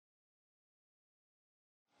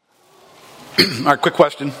All right, quick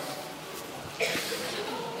question.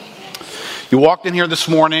 You walked in here this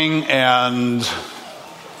morning and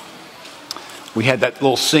we had that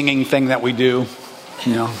little singing thing that we do.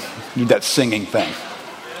 You do that singing thing.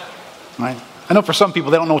 Right? I know for some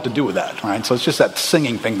people they don't know what to do with that. Right? So it's just that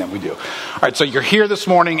singing thing that we do. All right, so you're here this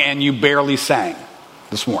morning and you barely sang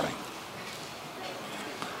this morning.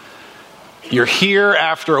 You're here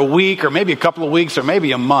after a week or maybe a couple of weeks or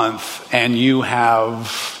maybe a month and you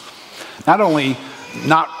have not only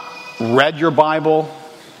not read your Bible,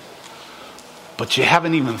 but you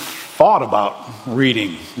haven't even thought about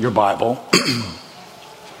reading your Bible.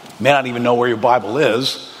 May not even know where your Bible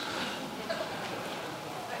is.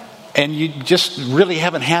 And you just really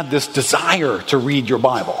haven't had this desire to read your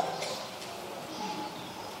Bible. All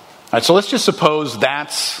right, so let's just suppose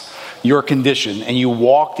that's your condition and you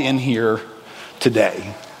walked in here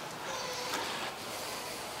today.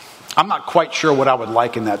 I'm not quite sure what I would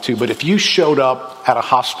liken that to, but if you showed up at a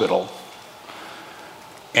hospital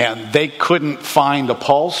and they couldn't find a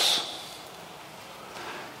pulse,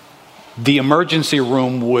 the emergency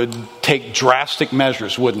room would take drastic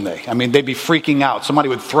measures, wouldn't they? I mean, they'd be freaking out. Somebody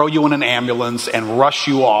would throw you in an ambulance and rush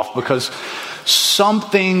you off because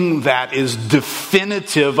something that is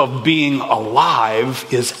definitive of being alive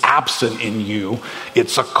is absent in you.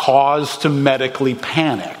 It's a cause to medically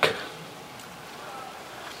panic.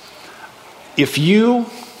 If you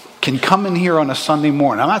can come in here on a Sunday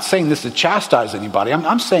morning, I'm not saying this to chastise anybody,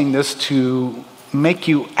 I'm saying this to make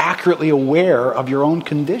you accurately aware of your own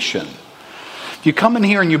condition. If you come in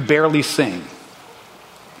here and you barely sing,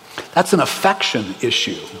 that's an affection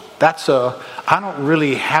issue. I don't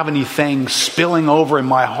really have anything spilling over in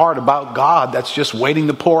my heart about God that's just waiting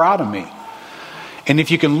to pour out of me. And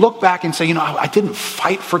if you can look back and say, I didn't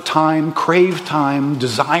fight for time, crave time,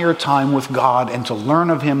 desire time with God, and to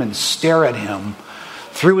learn of Him and stare at Him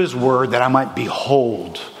through His Word that I might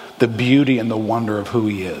behold the beauty and the wonder of who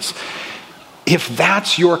He is. If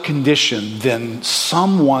that's your condition, then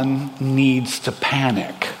someone needs to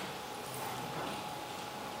panic.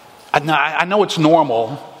 I know it's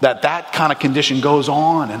normal that kind of condition goes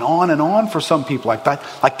on and on and on for some people like that.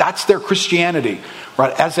 Like that's their Christianity,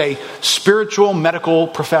 right? As a spiritual medical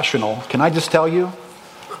professional, can I just tell you?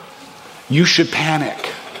 You should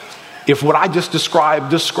panic. If what I just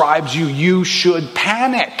describes you, you should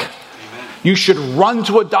panic. Amen. You should run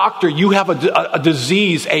to a doctor. You have a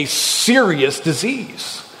disease, a serious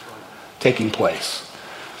disease taking place.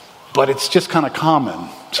 But it's just kind of common.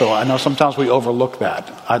 So I know sometimes we overlook that.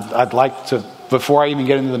 I'd like to, before I even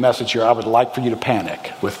get into the message here, I would like for you to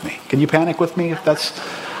panic with me. Can you panic with me?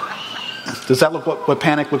 Does that look what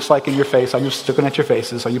panic looks like in your face? I'm just looking at your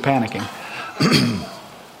faces. Are you panicking?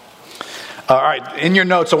 All right, in your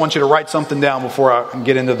notes, I want you to write something down before I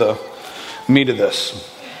get into the meat of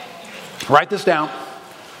this. Write this down.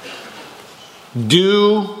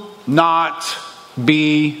 Do not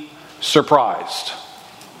be surprised.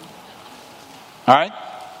 All right?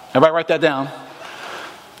 Everybody write that down.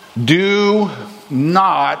 Do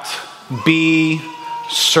not be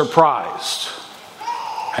surprised.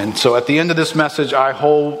 And so at the end of this message, I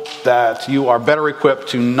hope that you are better equipped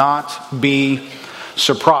to not be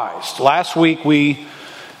surprised. Last week,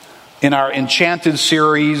 in our Enchanted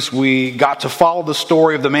series, we got to follow the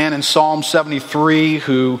story of the man in Psalm 73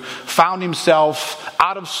 who found himself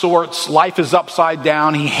out of sorts. Life is upside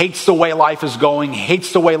down. He hates the way life is going. He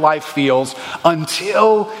hates the way life feels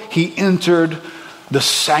until he entered the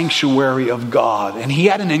sanctuary of God. And he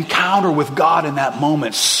had an encounter with God in that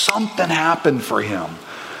moment. Something happened for him.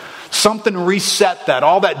 Something reset that.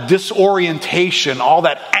 All that disorientation, all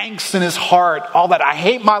that angst in his heart, all that I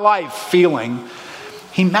hate my life feeling.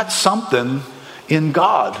 He met something in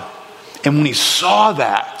God. And when he saw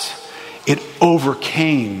that, it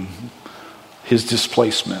overcame his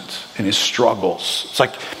displacement and his struggles. It's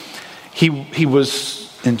like he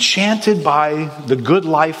was enchanted by the good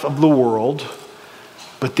life of the world,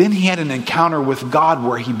 but then he had an encounter with God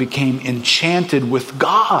where he became enchanted with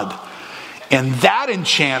God. And that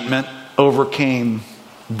enchantment overcame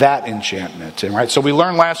that enchantment. And right, so we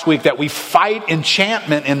learned last week that we fight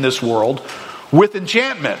enchantment in this world with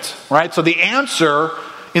enchantment, right? So the answer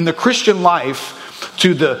in the Christian life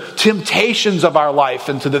to the temptations of our life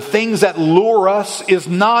and to the things that lure us is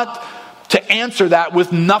not to answer that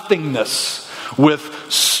with nothingness, with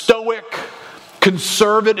stoic,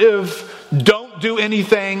 conservative, don't do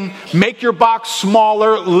anything, make your box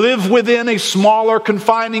smaller, live within a smaller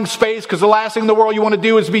confining space, because the last thing in the world you want to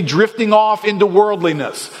do is be drifting off into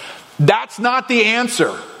worldliness. That's not the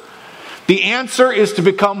answer. The answer is to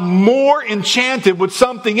become more enchanted with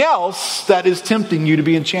something else that is tempting you to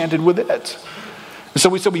be enchanted with it. And so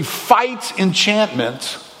we fight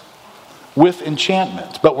enchantment with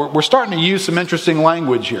enchantment. But we're starting to use some interesting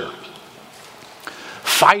language here.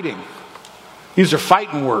 Fighting. These are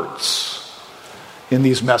fighting words in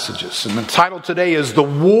these messages. And the title today is The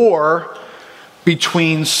War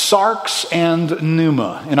Between Sarx and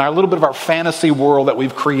Pneuma. In our little bit of our fantasy world that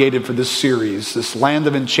we've created for this series, this land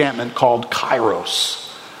of enchantment called Kairos.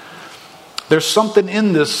 There's something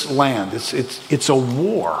in this land. It's a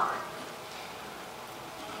war.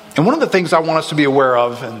 And one of the things I want us to be aware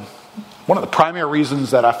of, and one of the primary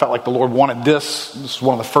reasons that I felt like the Lord wanted this is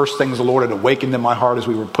one of the first things the Lord had awakened in my heart as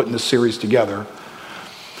we were putting this series together,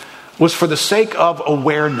 was for the sake of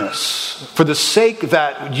awareness, for the sake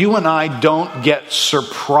that you and I don't get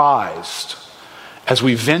surprised as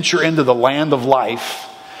we venture into the land of life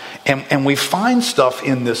and we find stuff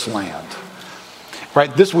in this land.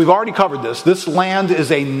 Right? We've already covered this. This land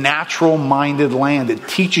is a natural-minded land. It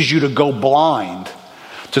teaches you to go blind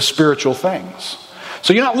to spiritual things.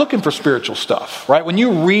 So you're not looking for spiritual stuff, right? When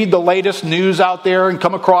you read the latest news out there and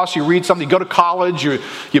come across, you read something, you go to college,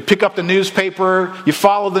 you pick up the newspaper, you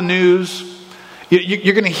follow the news,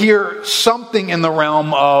 you're going to hear something in the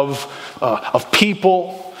realm of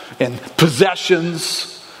people and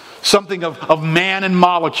possessions, something of man and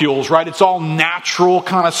molecules, right? It's all natural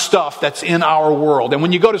kind of stuff that's in our world. And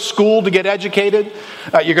when you go to school to get educated,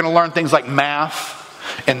 you're going to learn things like math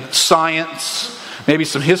and science, maybe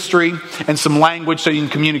some history and some language so you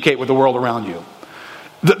can communicate with the world around you.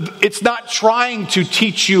 It's not trying to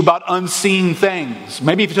teach you about unseen things.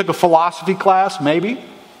 Maybe if you took a philosophy class, maybe.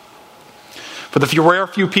 For the rare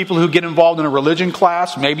few people who get involved in a religion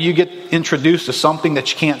class, maybe you get introduced to something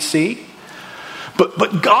that you can't see.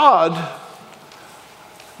 But God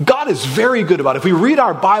is very good about it. If we read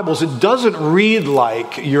our Bibles, it doesn't read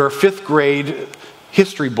like your 5th grade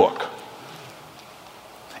history book.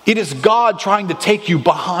 It is God trying to take you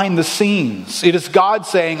behind the scenes. It is God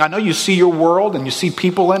saying, I know you see your world and you see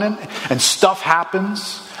people in it and stuff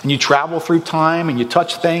happens and you travel through time and you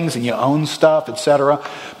touch things and you own stuff, etc.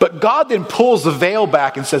 But God then pulls the veil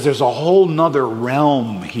back and says there's a whole nother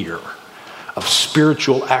realm here of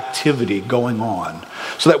spiritual activity going on.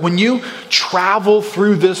 So that when you travel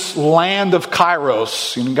through this land of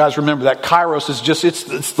Kairos, you guys remember that Kairos is just,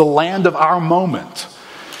 it's the land of our moment.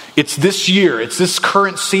 It's this year, it's this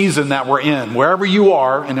current season that we're in. Wherever you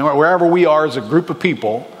are, and wherever we are as a group of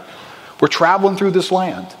people, we're traveling through this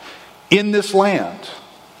land. In this land,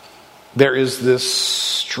 there is this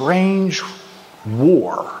strange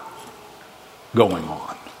war going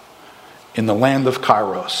on. In the land of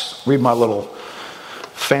Kairos. Read my little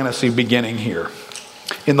fantasy beginning here.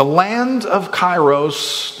 In the land of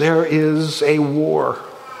Kairos, there is a war.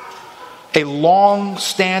 A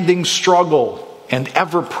long-standing struggle and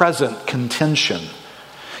ever-present contention.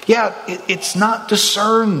 Yet, it's not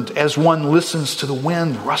discerned as one listens to the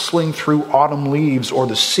wind rustling through autumn leaves or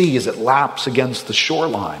the sea as it laps against the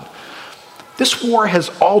shoreline. This war has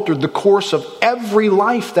altered the course of every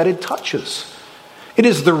life that it touches. It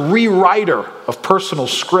is the rewriter of personal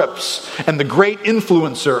scripts and the great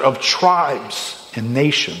influencer of tribes and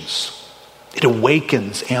nations. It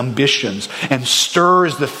awakens ambitions and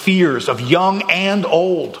stirs the fears of young and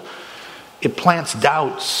old. It plants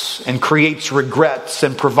doubts and creates regrets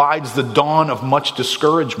and provides the dawn of much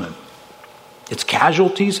discouragement. Its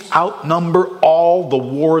casualties outnumber all the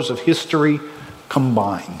wars of history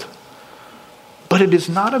combined. But it is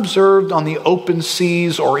not observed on the open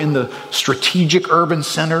seas or in the strategic urban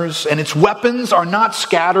centers, and its weapons are not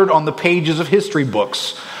scattered on the pages of history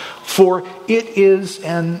books. For it is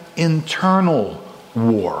an internal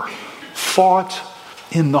war, fought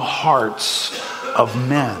in the hearts of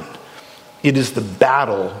men. It is the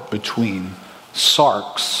battle between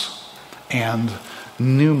Sarx and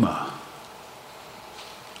Pneuma.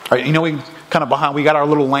 All right, we we got our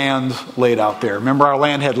little land laid out there. Remember, our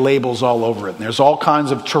land had labels all over it. And there's all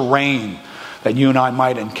kinds of terrain that you and I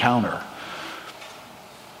might encounter.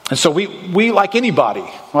 And so we like anybody,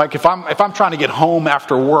 like if I'm trying to get home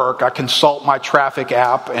after work, I consult my traffic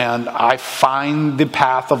app and I find the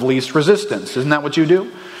path of least resistance. Isn't that what you do? All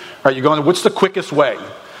right, you're going, what's the quickest way?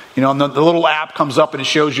 And the little app comes up and it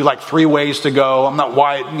shows you like 3 ways to go.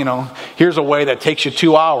 Here's a way that takes you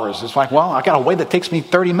 2 hours. It's like, well, I got a way that takes me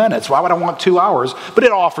 30 minutes. Why would I want 2 hours? But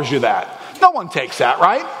it offers you that. No one takes that,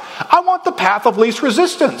 right? I want the path of least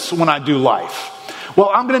resistance when I do life. Well,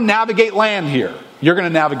 I'm going to navigate land here. You're going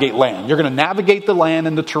to navigate land. You're going to navigate the land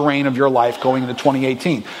and the terrain of your life going into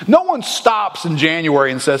 2018. No one stops in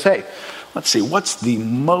January and says, hey, let's see, what's the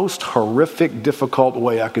most horrific, difficult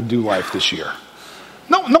way I could do life this year?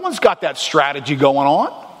 No one's got that strategy going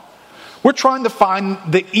on. We're trying to find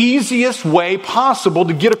the easiest way possible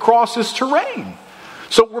to get across this terrain.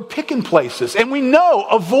 So we're picking places, and we know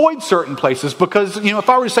avoid certain places because, if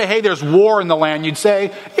I were to say, hey, there's war in the land, you'd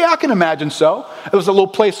say, yeah, I can imagine so. There was a little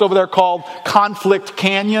place over there called Conflict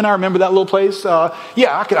Canyon. I remember that little place. Yeah,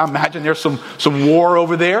 I can imagine there's some war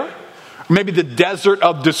over there. Or maybe the desert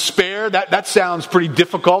of despair. That sounds pretty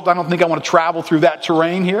difficult. I don't think I want to travel through that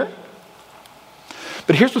terrain here.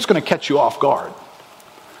 But here's what's going to catch you off guard.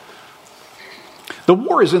 The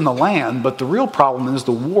war is in the land, but the real problem is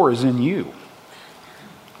the war is in you.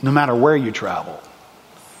 No matter where you travel,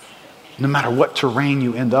 no matter what terrain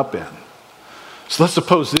you end up in. So let's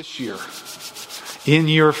suppose this year, in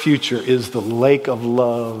your future, is the lake of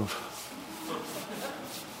love.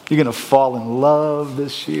 You're going to fall in love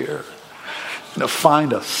this year. You're going to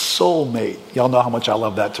find a soulmate. Y'all know how much I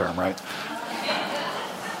love that term, right?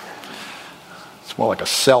 It's more like a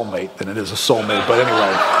cellmate than it is a soulmate, but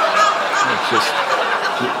anyway. It's just,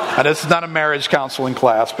 and this is not a marriage counseling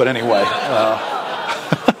class, but anyway.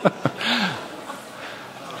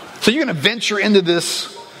 So you're going to venture into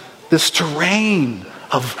this terrain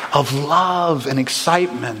of love and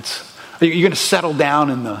excitement. You're going to settle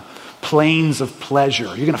down in the plains of pleasure.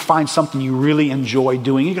 You're going to find something you really enjoy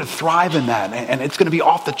doing. You're going to thrive in that. And it's going to be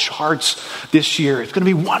off the charts this year. It's going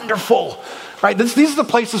to be wonderful. Right? These are the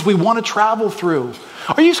places we want to travel through.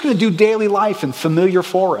 Are you just going to do daily life in familiar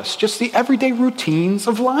forests? Just the everyday routines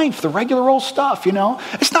of life, the regular old stuff,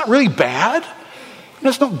 It's not really bad.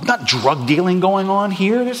 There's not drug dealing going on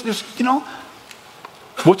here. There's what's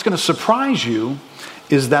going to surprise you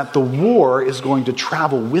is that the war is going to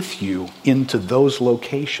travel with you into those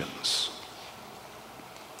locations.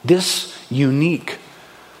 This unique,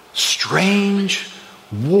 strange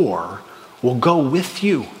war will go with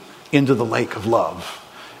you into the lake of love,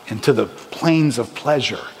 into the plains of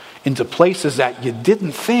pleasure, into places that you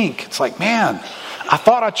didn't think. It's like, man, I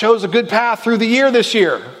thought I chose a good path through the year this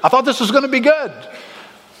year. I thought this was going to be good.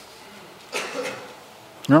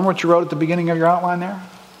 Remember what you wrote at the beginning of your outline there?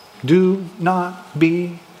 Do not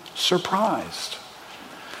be surprised.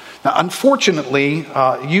 Now, unfortunately,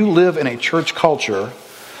 you live in a church culture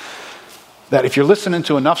that if you're listening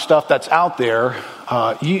to enough stuff that's out there,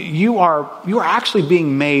 you are actually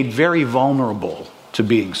being made very vulnerable to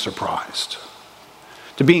being surprised,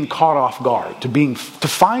 to being caught off guard, to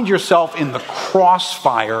find yourself in the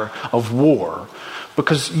crossfire of war.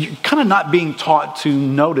 Because you're kind of not being taught to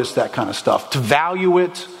notice that kind of stuff, to value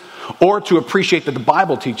it, or to appreciate that the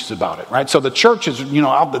Bible teaches about it, right? So the church is,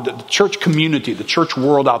 the church community, the church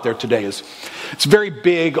world out there today it's very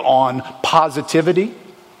big on positivity.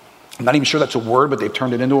 I'm not even sure that's a word, but they've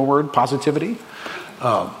turned it into a word, positivity.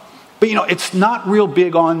 But it's not real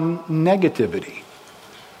big on negativity.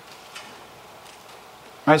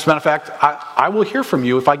 Right? As a matter of fact, I will hear from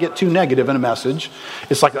you if I get too negative in a message.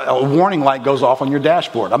 It's like a warning light goes off on your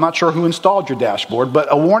dashboard. I'm not sure who installed your dashboard, but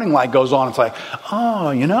a warning light goes on. It's like,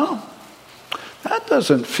 that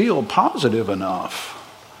doesn't feel positive enough.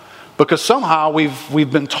 Because somehow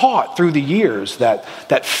we've been taught through the years that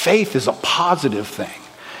faith is a positive thing.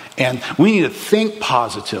 And we need to think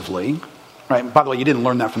positively. Right? By the way, you didn't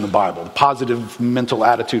learn that from the Bible. The positive mental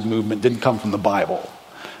attitude movement didn't come from the Bible.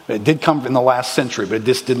 It did come in the last century, but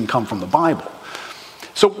this didn't come from the Bible.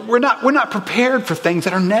 So we're not prepared for things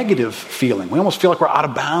that are negative feeling. We almost feel like we're out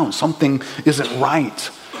of bounds. Something isn't right.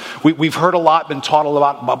 We've heard a lot, been taught a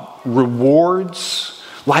lot about rewards.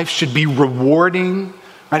 Life should be rewarding.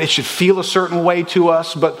 Right? It should feel a certain way to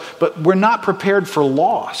us, but we're not prepared for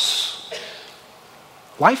loss.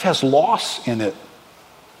 Life has loss in it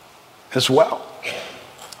as well.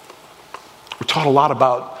 We're taught a lot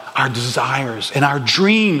about our desires and our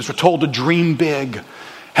dreams. We're told to dream big,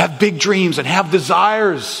 have big dreams and have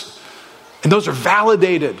desires. And those are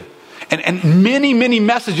validated. And many, many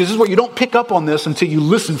messages, this is where you don't pick up on this until you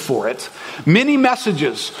listen for it. Many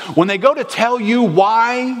messages, when they go to tell you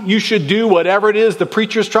why you should do whatever it is the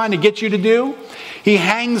preacher's trying to get you to do, he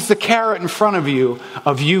hangs the carrot in front of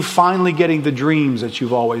you finally getting the dreams that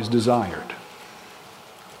you've always desired.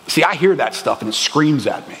 See, I hear that stuff and it screams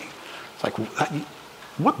at me. It's like,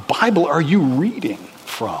 what Bible are you reading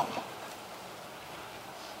from?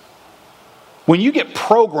 When you get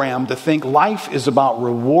programmed to think life is about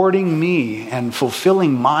rewarding me and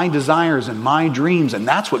fulfilling my desires and my dreams, and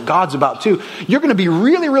that's what God's about too, you're going to be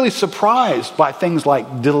really, really surprised by things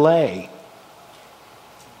like delay,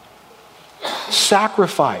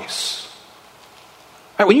 sacrifice.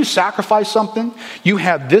 Right, when you sacrifice something, you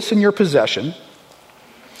have this in your possession,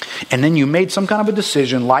 and then you made some kind of a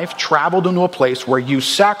decision, life traveled into a place where you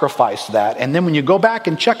sacrificed that, and then when you go back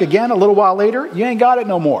and check again a little while later, you ain't got it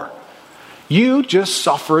no more. You just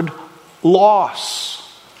suffered loss.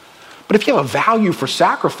 But if you have a value for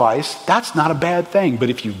sacrifice, that's not a bad thing. But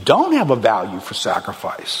if you don't have a value for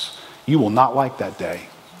sacrifice, you will not like that day.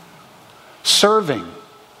 Serving.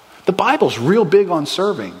 The Bible's real big on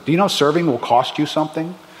serving. Do you know serving will cost you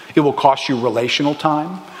something? It will cost you relational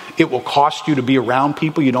time. It will cost you to be around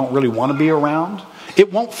people you don't really want to be around.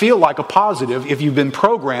 It won't feel like a positive if you've been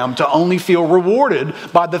programmed to only feel rewarded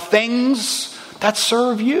by the things that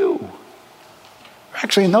serve you.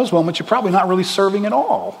 Actually, in those moments, you're probably not really serving at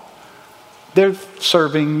all. They're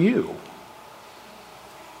serving you.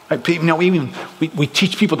 Right? We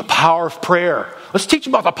teach people the power of prayer. Let's teach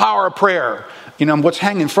them about the power of prayer. What's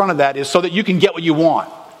hanging in front of that is so that you can get what you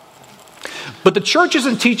want. But the church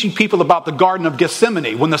isn't teaching people about the Garden of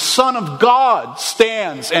Gethsemane when the Son of God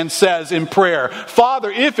stands and says in prayer,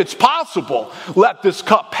 Father, if it's possible, let this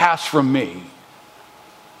cup pass from me.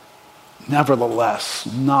 Nevertheless,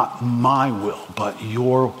 not my will, but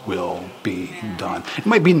your will be done. It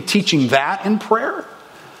might be teaching that in prayer.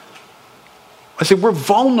 I say we're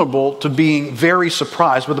vulnerable to being very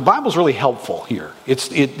surprised, but the Bible's really helpful here.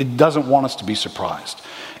 It doesn't want us to be surprised.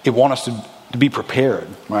 It wants us to be prepared,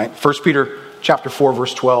 right? 1 Peter chapter 4,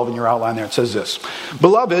 verse 12 in your outline there, it says this.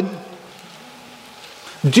 Beloved,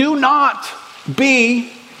 do not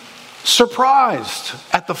be surprised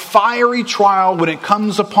at the fiery trial when it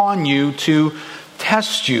comes upon you to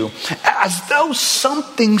test you, as though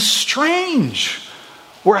something strange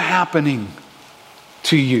were happening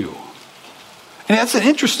to you. And that's an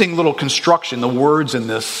interesting little construction, the words in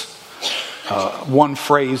this one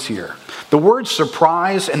phrase here. The word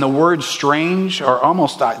surprise and the word strange are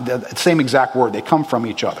almost the same exact word. They come from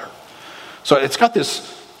each other. So it's got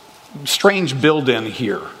this strange build-in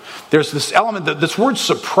here. There's this element that this word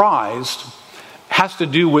surprised has to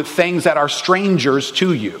do with things that are strangers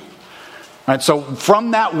to you. Right? So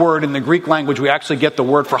from that word in the Greek language, we actually get the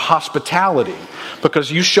word for hospitality, because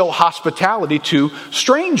you show hospitality to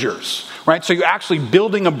strangers. Right? So you're actually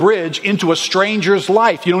building a bridge into a stranger's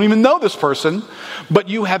life. You don't even know this person, but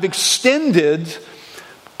you have extended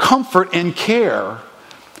comfort and care.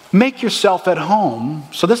 Make yourself at home.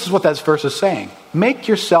 So this is what that verse is saying. Make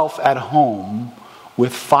yourself at home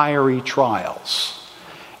with fiery trials.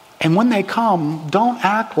 And when they come, don't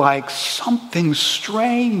act like something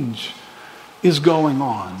strange is going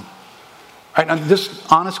on. All right, now this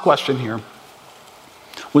honest question here.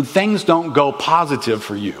 When things don't go positive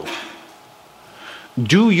for you,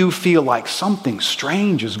 do you feel like something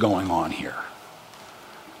strange is going on here?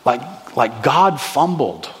 Like God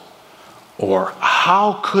fumbled? Or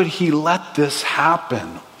how could he let this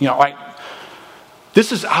happen?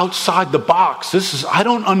 This is outside the box. I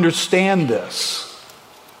don't understand this.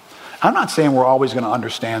 I'm not saying we're always going to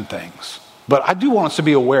understand things. But I do want us to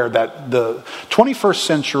be aware that the 21st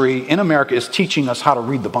century in America is teaching us how to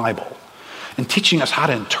read the Bible and teaching us how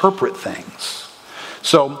to interpret things.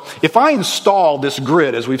 So if I install this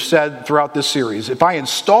grid, as we've said throughout this series, if I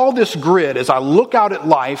install this grid as I look out at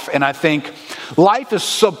life and I think life is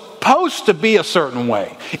supposed to be a certain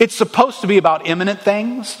way. It's supposed to be about imminent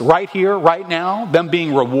things, right here, right now, them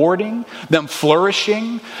being rewarding, them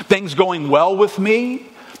flourishing, things going well with me,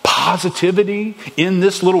 positivity in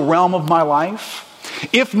this little realm of my life.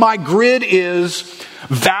 If my grid is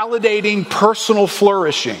validating personal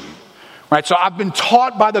flourishing, right? So I've been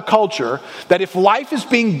taught by the culture that if life is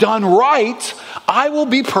being done right, I will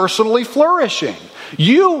be personally flourishing.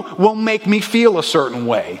 You will make me feel a certain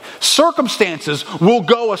way. Circumstances will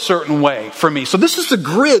go a certain way for me. So this is the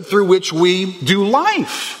grid through which we do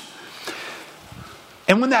life.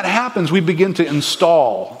 And when that happens, we begin to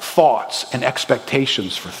install thoughts and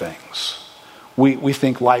expectations for things. We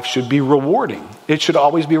think life should be rewarding. It should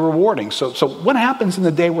always be rewarding. So what happens in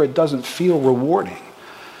the day where it doesn't feel rewarding?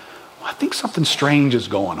 Well, I think something strange is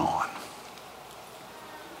going on.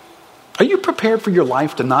 Are you prepared for your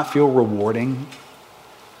life to not feel rewarding?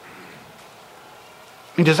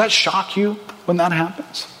 I mean, does that shock you when that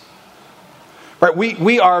happens? Right,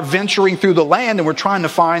 we are venturing through the land and we're trying to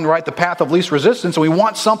find, right, the path of least resistance, and we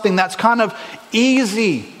want something that's kind of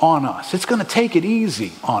easy on us. It's going to take it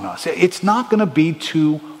easy on us. It's not going to be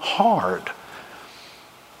too hard.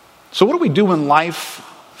 So what do we do when life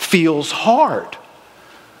feels hard?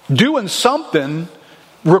 Doing something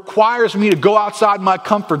requires me to go outside my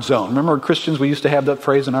comfort zone. Remember, Christians, we used to have that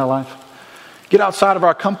phrase in our life? Get outside of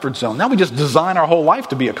our comfort zone. Now we just design our whole life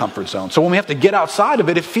to be a comfort zone. So when we have to get outside of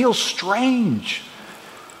it, it feels strange.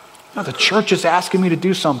 The church is asking me to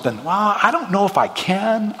do something. Well, I don't know if I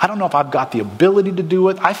can. I don't know if I've got the ability to do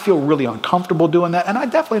it. I feel really uncomfortable doing that. And I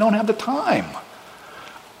definitely don't have the time.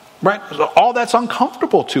 Right? So all that's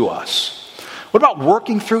uncomfortable to us. What about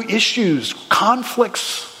working through issues,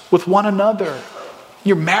 conflicts with one another.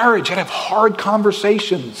 Your marriage, you have hard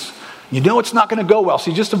conversations. You know it's not going to go well,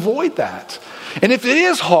 so you just avoid that. And if it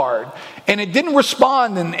is hard, and it didn't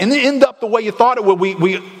respond, and it ended up the way you thought it would,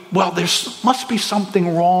 there must be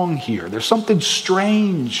something wrong here. There's something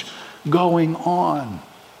strange going on.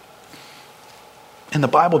 And the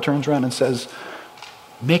Bible turns around and says,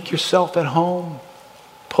 make yourself at home.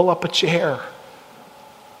 Pull up a chair.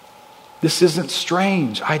 This isn't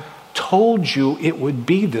strange. I told you it would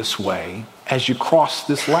be this way as you cross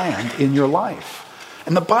this land in your life.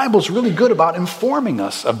 And the Bible's really good about informing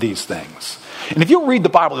us of these things. And if you'll read the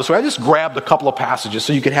Bible this way, I just grabbed a couple of passages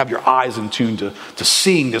so you could have your eyes in tune to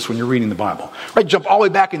seeing this when you're reading the Bible. Right, jump all the way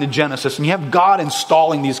back into Genesis, and you have God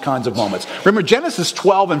installing these kinds of moments. Remember, Genesis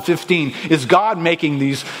 12 and 15 is God making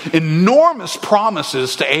these enormous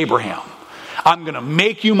promises to Abraham. I'm going to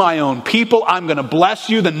make you my own people. I'm going to bless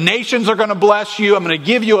you. The nations are going to bless you. I'm going to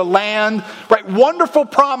give you a land. Right, wonderful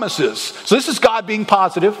promises. So this is God being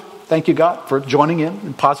positive. Thank you, God, for joining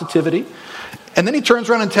in positivity. And then he turns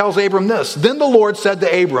around and tells Abram this. Then the Lord said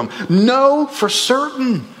to Abram, know for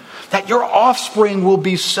certain that your offspring will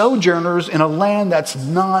be sojourners in a land that's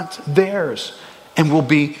not theirs, and will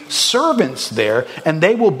be servants there, and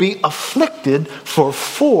they will be afflicted for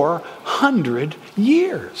 400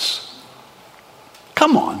 years.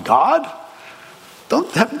 Come on, God.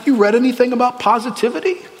 Haven't you read anything about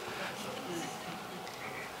positivity?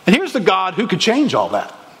 And here's the God who could change all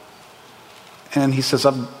that. And he says,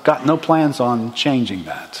 I've got no plans on changing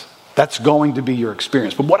that. That's going to be your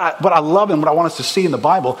experience. But what I love and what I want us to see in the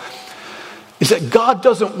Bible is that God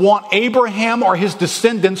doesn't want Abraham or his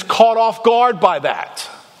descendants caught off guard by that.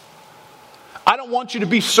 I don't want you to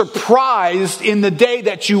be surprised in the day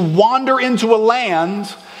that you wander into a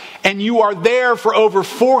land and you are there for over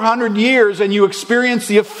 400 years and you experience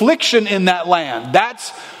the affliction in that land.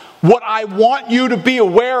 That's what I want you to be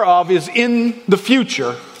aware of is in the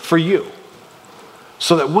future for you.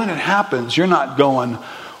 So that when it happens, you're not going,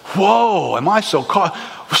 whoa, am I so caught?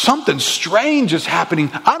 Something strange is happening.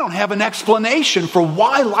 I don't have an explanation for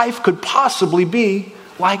why life could possibly be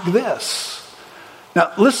like this.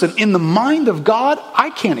 Now, listen, in the mind of God, I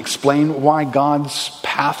can't explain why God's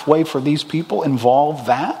pathway for these people involved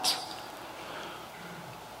that.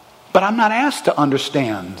 But I'm not asked to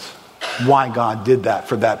understand why God did that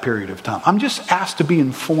for that period of time. I'm just asked to be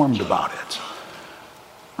informed about it.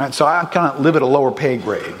 Right, so I kind of live at a lower pay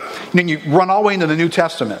grade. And then you run all the way into the New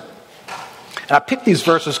Testament. And I picked these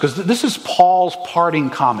verses because this is Paul's parting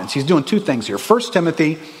comments. He's doing two things here. 1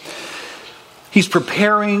 Timothy, he's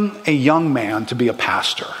preparing a young man to be a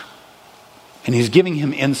pastor. And he's giving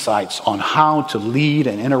him insights on how to lead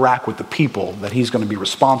and interact with the people that he's going to be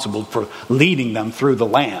responsible for leading them through the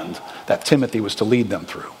land that Timothy was to lead them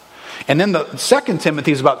through. And then the 2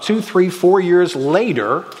 Timothy is about 2, 3, 4 years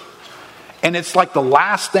later. And it's like the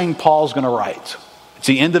last thing Paul's going to write. It's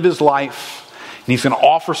the end of his life. And he's going to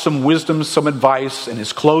offer some wisdom, some advice in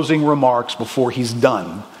his closing remarks before he's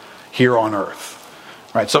done here on earth.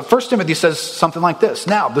 Right? So 1 Timothy says something like this.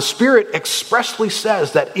 Now, the Spirit expressly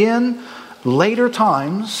says that in later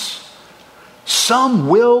times, some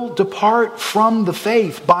will depart from the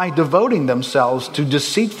faith by devoting themselves to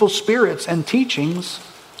deceitful spirits and teachings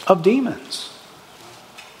of demons.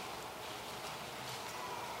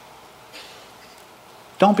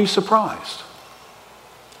 Don't be surprised.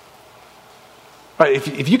 Right,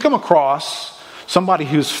 if you come across somebody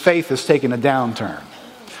whose faith has taken a downturn,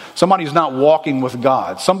 somebody who's not walking with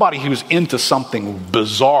God, somebody who's into something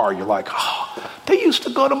bizarre, you're like, oh, they used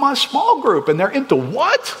to go to my small group and they're into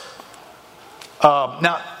what?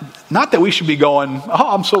 Now, not that we should be going,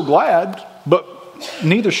 oh, I'm so glad, but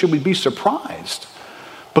neither should we be surprised.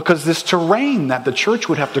 Because this terrain that the church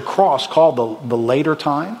would have to cross, called the later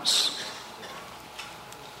times,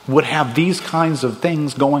 would have these kinds of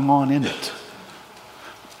things going on in it.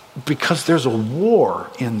 Because there's a war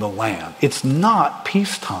in the land. It's not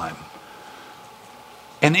peacetime.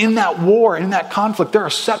 And in that war, in that conflict, there are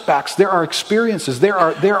setbacks, there are experiences, there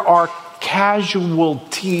are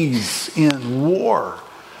casualties in war.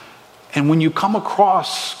 And when you come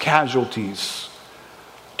across casualties,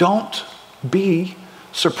 don't be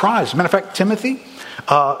surprised. Matter of fact, Timothy,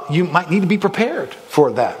 you might need to be prepared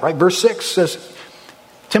for that. Right? Verse 6 says,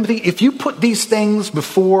 Timothy, if you put these things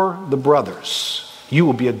before the brothers, you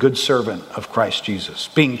will be a good servant of Christ Jesus,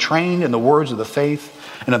 being trained in the words of the faith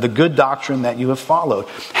and of the good doctrine that you have followed.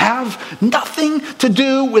 Have nothing to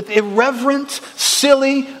do with irreverent,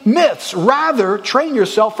 silly myths. Rather, train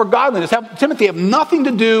yourself for godliness. Timothy, have nothing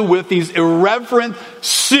to do with these irreverent,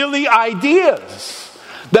 silly ideas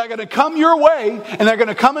that are going to come your way, and they're going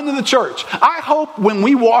to come into the church. I hope when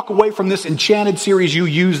we walk away from this Enchanted series, you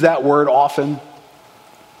use that word often.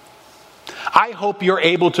 I hope you're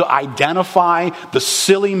able to identify the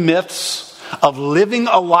silly myths of living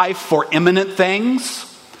a life for imminent things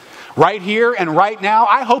right here and right now.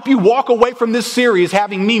 I hope you walk away from this series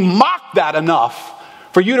having me mock that enough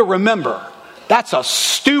for you to remember that's a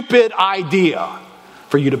stupid idea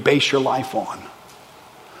for you to base your life on.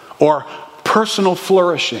 Or personal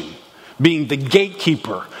flourishing, being the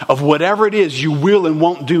gatekeeper of whatever it is you will and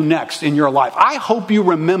won't do next in your life. I hope you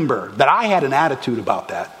remember that I had an attitude about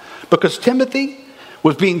that. Because Timothy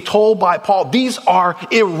was being told by Paul, these are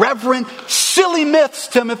irreverent, silly myths,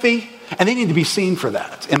 Timothy. And they need to be seen for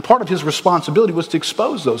that. And part of his responsibility was to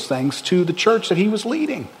expose those things to the church that he was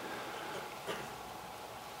leading.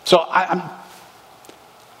 So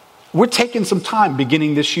we're taking some time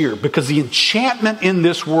beginning this year because the enchantment in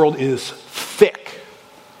this world is thick.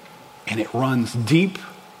 And it runs deep.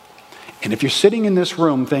 And if you're sitting in this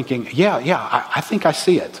room thinking, I think I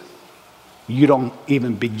see it. You don't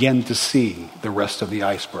even begin to see the rest of the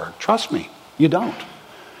iceberg. Trust me, you don't.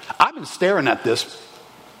 I've been staring at this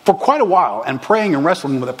for quite a while and praying and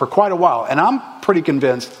wrestling with it for quite a while. And I'm pretty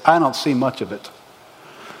convinced I don't see much of it.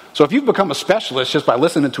 So if you've become a specialist just by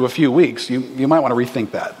listening to a few weeks, you might want to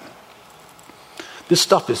rethink that. This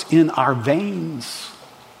stuff is in our veins.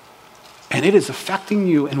 And it is affecting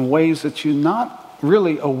you in ways that you're not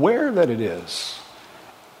really aware that it is.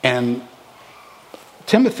 And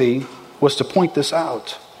Timothy was to point this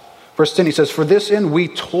out. Verse 10, he says, "For this end we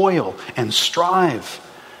toil and strive,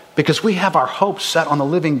 because we have our hope set on the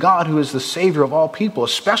living God, who is the Savior of all people,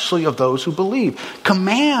 especially of those who believe.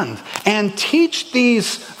 Command and teach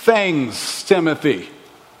these things, Timothy."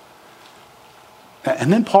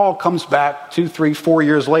 And then Paul comes back 2, 3, 4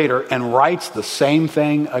 years later and writes the same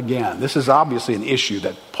thing again. This is obviously an issue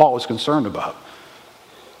that Paul is concerned about.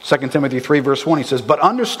 2 Timothy 3 verse 1, he says, "But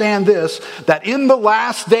understand this, that in the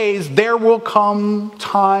last days there will come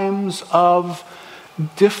times of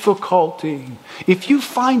difficulty." If you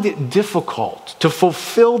find it difficult to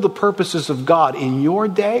fulfill the purposes of God in your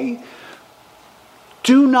day,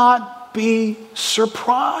 do not be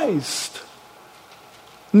surprised.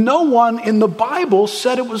 No one in the Bible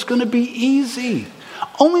said it was going to be easy.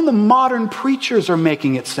 Only the modern preachers are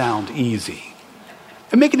making it sound easy.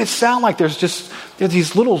 And making it sound like there's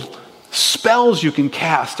these little spells you can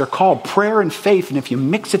cast. They're called prayer and faith. And if you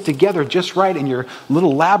mix it together just right in your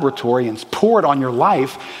little laboratory and pour it on your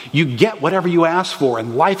life, you get whatever you ask for.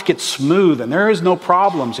 And life gets smooth and there is no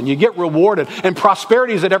problems. And you get rewarded. And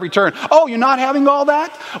prosperity is at every turn. Oh, you're not having all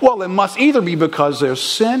that? Well, it must either be because there's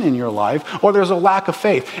sin in your life or there's a lack of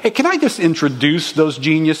faith. Hey, can I just introduce those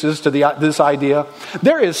geniuses to this idea?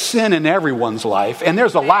 There is sin in everyone's life. And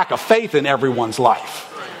there's a lack of faith in everyone's life.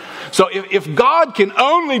 So if God can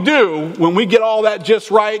only do when we get all that just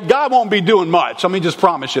right, God won't be doing much. Let me just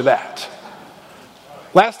promise you that.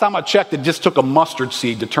 Last time I checked, it just took a mustard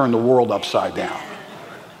seed to turn the world upside down.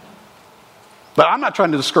 But I'm not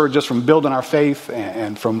trying to discourage us from building our faith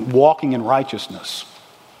and from walking in righteousness.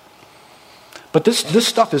 But this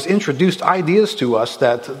stuff has introduced ideas to us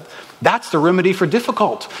that's the remedy for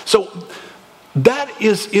difficult. So that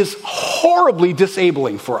is horribly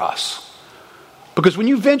disabling for us. Because when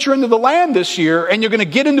you venture into the land this year and you're going to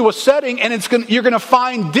get into a setting and you're going to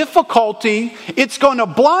find difficulty, it's going to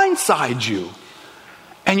blindside you.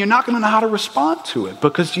 And you're not going to know how to respond to it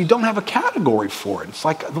because you don't have a category for it. It's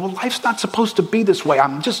like, well, life's not supposed to be this way.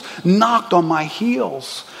 I'm just knocked on my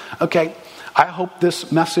heels. Okay, I hope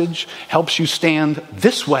this message helps you stand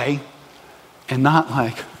this way and not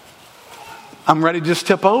like, I'm ready to just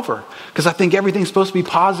tip over. Because I think everything's supposed to be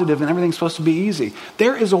positive and everything's supposed to be easy.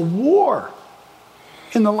 There is a war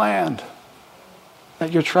in the land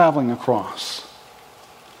that you're traveling across.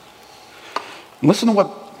 And listen to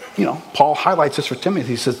what, Paul highlights this for Timothy.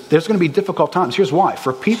 He says, there's going to be difficult times. Here's why.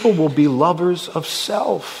 For people will be lovers of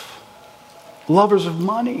self, lovers of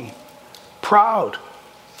money, proud,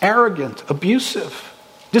 arrogant, abusive,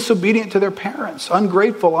 disobedient to their parents,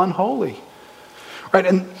 ungrateful, unholy. Right?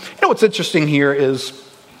 And what's interesting here is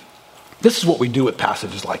this is what we do with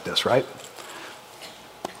passages like this, right?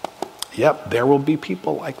 Yep, there will be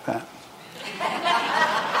people like that.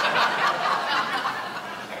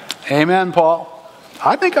 Amen, Paul.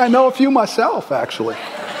 I think I know a few myself, actually.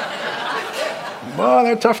 Well,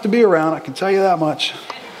 they're tough to be around, I can tell you that much.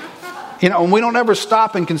 And we don't ever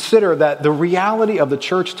stop and consider that the reality of the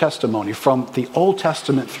church testimony from the Old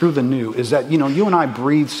Testament through the New is that, you and I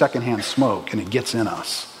breathe secondhand smoke and it gets in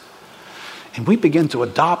us. And we begin to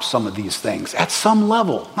adopt some of these things at some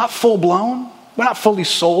level, not full blown, We're not fully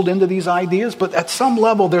sold into these ideas, but at some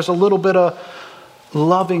level there's a little bit of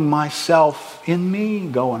loving myself in me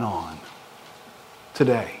going on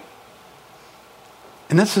today.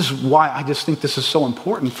 And this is why I just think this is so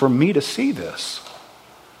important for me to see this.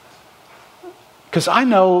 Because I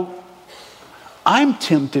know I'm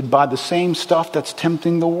tempted by the same stuff that's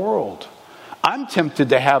tempting the world. I'm tempted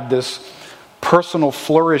to have this personal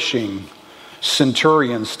flourishing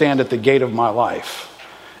centurion stand at the gate of my life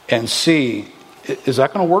and see, is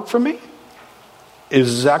that going to work for me?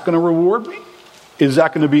 Is that going to reward me? Is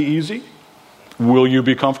that going to be easy? Will you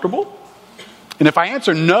be comfortable? And if I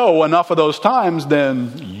answer no enough of those times,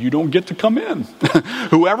 then you don't get to come in.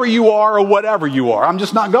 Whoever you are or whatever you are, I'm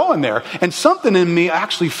just not going there. And something in me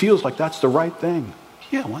actually feels like that's the right thing.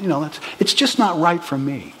 Yeah, well, it's just not right for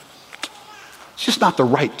me. It's just not the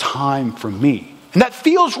right time for me. And that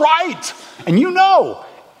feels right. And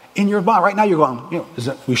in your mind right now you're going,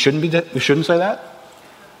 we shouldn't say that.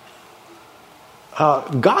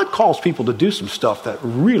 God calls people to do some stuff that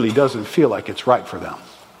really doesn't feel like it's right for them.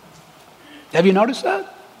 Have you noticed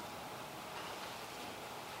that?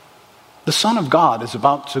 The Son of God is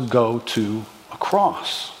about to go to a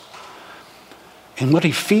cross. And what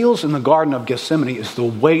he feels in the Garden of Gethsemane is the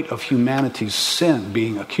weight of humanity's sin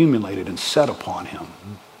being accumulated and set upon him.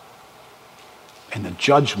 And the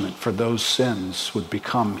judgment for those sins would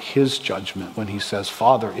become his judgment when he says,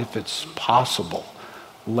 Father, if it's possible,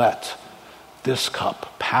 let this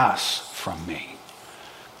cup pass from me.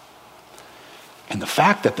 And the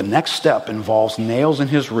fact that the next step involves nails in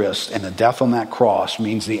his wrist and the death on that cross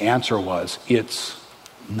means the answer was, it's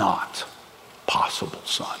not possible,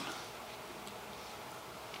 son.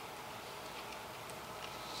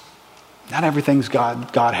 Not everything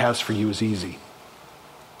God has for you is easy.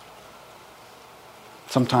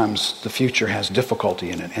 Sometimes the future has difficulty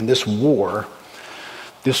in it. And this war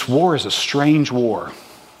is a strange war.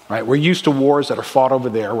 Right? We're used to wars that are fought over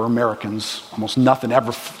there. We're Americans. Almost nothing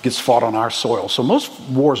ever gets fought on our soil. So most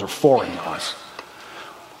wars are foreign to us.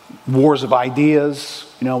 Wars of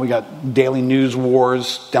ideas. We got daily news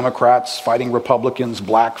wars. Democrats fighting Republicans.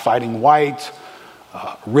 Black fighting white.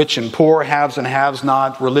 Rich and poor. Haves and haves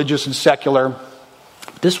not. Religious and secular.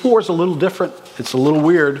 This war is a little different. It's a little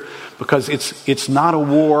weird because it's not a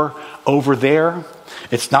war over there.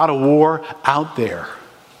 It's not a war out there.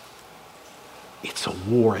 It's a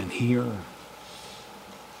war in here.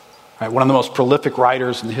 Right, one of the most prolific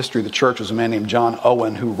writers in the history of the church was a man named John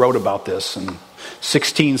Owen who wrote about this in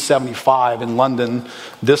 1675 in London.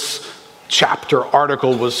 This chapter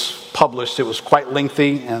article was published. It was quite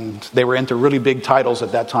lengthy and they were into really big titles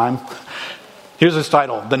at that time. Here's his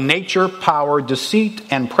title: The Nature, Power, Deceit,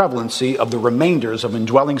 and Prevalency of the Remainders of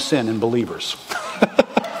Indwelling Sin in Believers.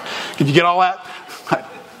 Did you get all that?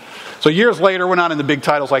 So years later, we're not into big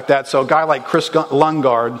titles like that. So a guy like Chris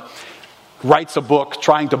Lungard writes a book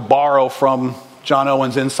trying to borrow from John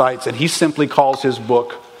Owen's insights, and he simply calls his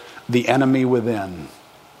book The Enemy Within.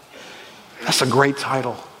 That's a great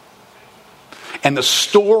title. And the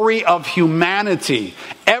story of humanity,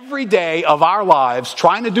 every day of our lives,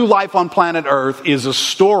 trying to do life on planet Earth, is a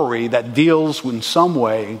story that deals in some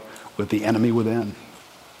way with the enemy within.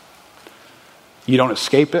 You don't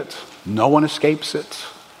escape it. No one escapes it.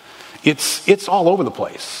 It's all over the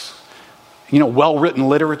place. Well-written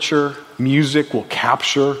literature, music will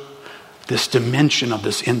capture this dimension of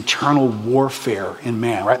this internal warfare in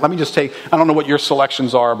man, right? Let me just I don't know what your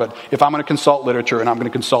selections are, but if I'm going to consult literature and I'm going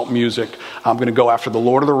to consult music, I'm going to go after The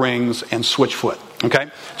Lord of the Rings and Switchfoot, okay?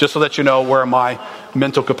 Just so that you know where my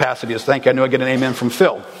mental capacity is. Thank you. I knew I'd get an amen from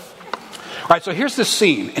Phil. All right, so here's this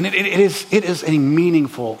scene, and it is a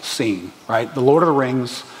meaningful scene, right? The Lord of the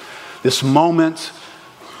Rings, this moment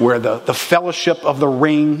where the fellowship of the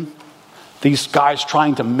ring, these guys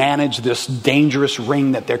trying to manage this dangerous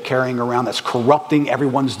ring that they're carrying around that's corrupting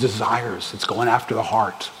everyone's desires. It's going after the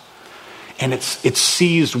heart. And it's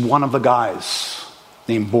seized one of the guys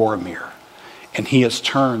named Boromir. And he has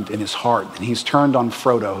turned in his heart. And he's turned on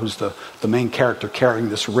Frodo, who's the main character carrying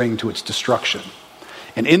this ring to its destruction.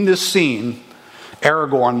 And in this scene,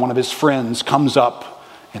 Aragorn, one of his friends, comes up.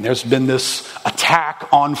 And there's been this attack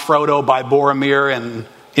on Frodo by Boromir. And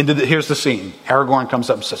here's the scene. Aragorn comes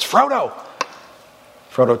up and says, Frodo!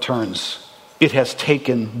 Frodo turns. It has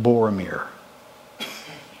taken Boromir.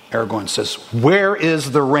 Aragorn says, where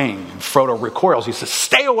is the ring? And Frodo recoils. He says,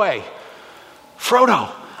 stay away.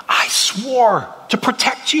 Frodo, I swore to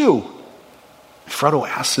protect you. Frodo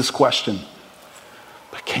asks this question,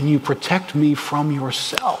 but can you protect me from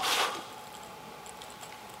yourself?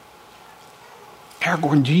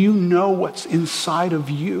 Aragorn, do you know what's inside of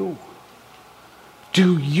you?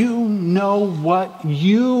 Do you know what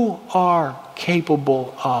you are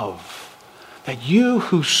capable of? That you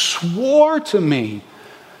who swore to me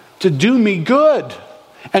to do me good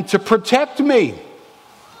and to protect me,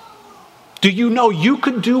 do you know you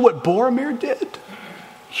could do what Boromir did?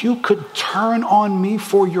 You could turn on me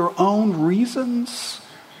for your own reasons?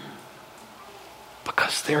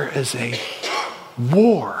 Because there is a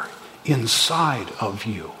war inside of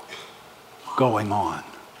you going on.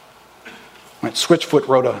 Right, Switchfoot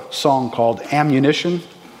wrote a song called Ammunition.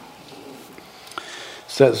 It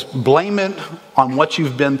says, blame it on what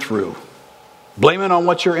you've been through. Blame it on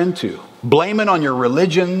what you're into. Blame it on your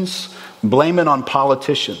religions. Blame it on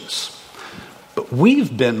politicians. But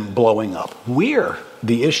we've been blowing up. We're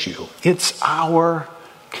the issue. It's our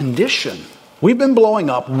condition. We've been blowing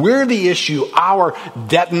up. We're the issue. Our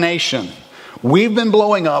detonation. We've been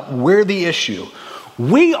blowing up. We're the issue.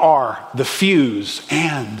 We are the fuse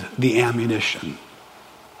and the ammunition.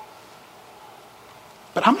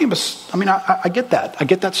 But how many of us, I get that. I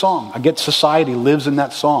get that song. I get society lives in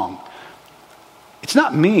that song. It's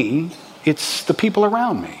not me. It's the people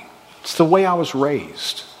around me. It's the way I was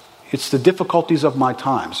raised. It's the difficulties of my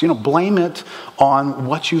times. Blame it on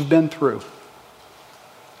what you've been through.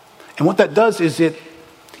 And what that does is it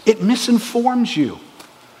misinforms you.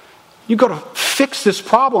 You got to fix this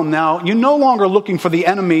problem now. You're no longer looking for the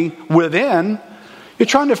enemy within. You're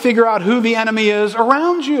trying to figure out who the enemy is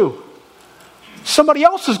around you. Somebody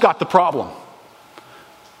else has got the problem.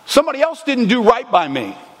 Somebody else didn't do right by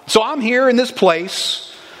me. So I'm here in this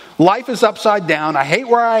place. Life is upside down. I hate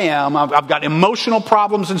where I am. I've got emotional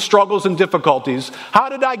problems and struggles and difficulties. How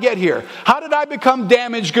did I get here? How did I become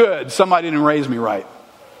damaged goods? Somebody didn't raise me right.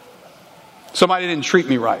 Somebody didn't treat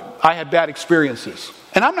me right. I had bad experiences.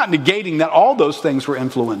 And I'm not negating that all those things were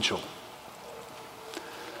influential.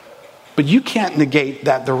 But you can't negate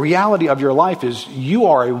that the reality of your life is you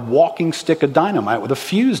are a walking stick of dynamite with a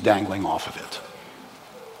fuse dangling off of it.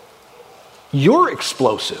 You're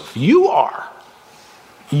explosive. You are.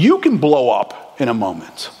 You can blow up in a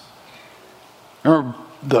moment. Remember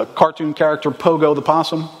the cartoon character Pogo the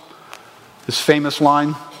Possum? This famous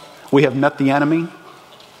line, "We have met the enemy,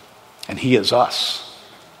 and he is us."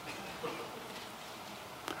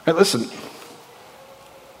 Right, listen,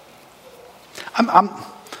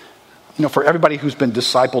 for everybody who's been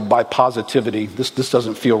discipled by positivity, this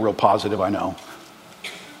doesn't feel real positive, I know.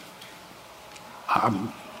 I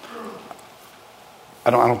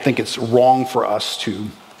don't think it's wrong for us to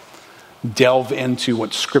delve into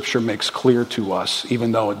what Scripture makes clear to us,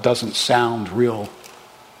 even though it doesn't sound real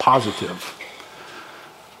positive.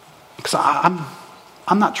 Because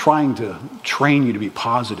I'm not trying to train you to be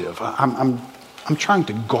positive. I'm trying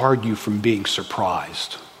to guard you from being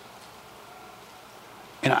surprised.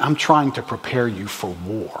 And I'm trying to prepare you for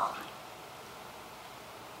war.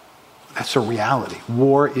 That's a reality.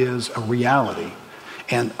 War is a reality.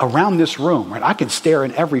 And around this room, right, I can stare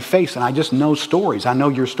in every face and I just know stories. I know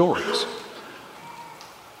your stories.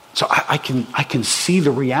 So I can see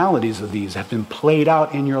the realities of these have been played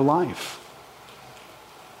out in your life.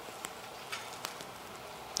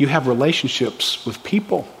 You have relationships with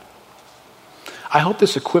people. I hope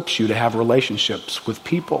this equips you to have relationships with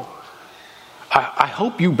people. I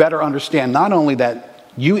hope you better understand not only that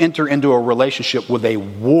you enter into a relationship with a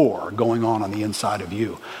war going on the inside of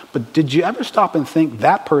you, but did you ever stop and think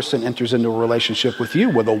that person enters into a relationship with you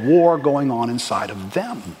with a war going on inside of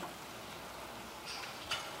them?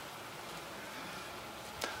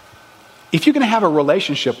 If you're going to have a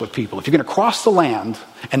relationship with people, if you're going to cross the land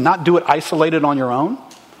and not do it isolated on your own,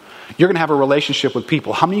 you're going to have a relationship with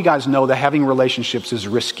people. How many of you guys know that having relationships is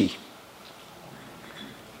risky?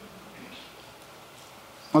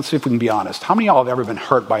 Let's see if we can be honest. How many of y'all have ever been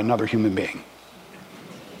hurt by another human being?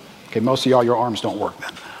 Okay, most of y'all, your arms don't work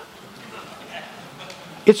then.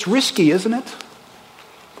 It's risky, isn't it?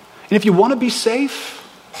 And if you want to be safe,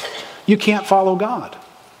 you can't follow God.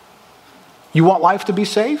 You want life to be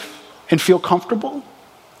safe and feel comfortable?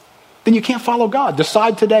 Then you can't follow God.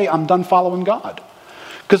 Decide today, I'm done following God.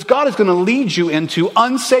 Because God is going to lead you into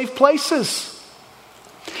unsafe places.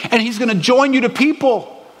 And He's going to join you to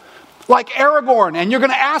people like Aragorn, and you're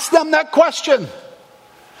going to ask them that question.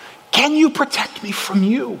 Can you protect me from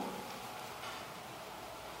you?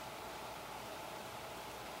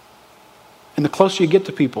 And the closer you get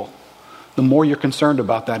to people, the more you're concerned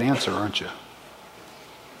about that answer, aren't you?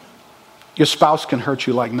 Your spouse can hurt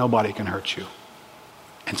you like nobody can hurt you.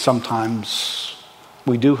 And sometimes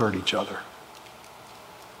we do hurt each other.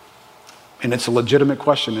 And it's a legitimate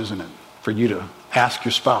question, isn't it? For you to ask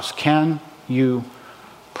your spouse, can you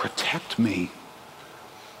protect me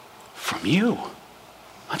from you?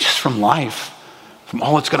 Not just from life, from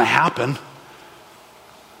all that's going to happen.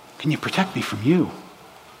 Can you protect me from you?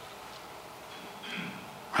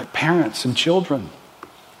 Right, parents and children.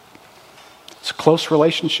 It's a close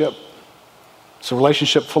relationship. It's a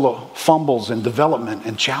relationship full of fumbles and development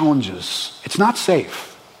and challenges. It's not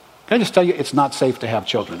safe. Can I just tell you, it's not safe to have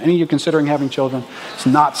children. Any of you considering having children? It's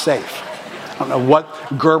not safe. I don't know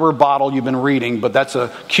what Gerber bottle you've been reading, but that's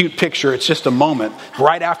a cute picture. It's just a moment.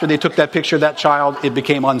 Right after they took that picture of that child, it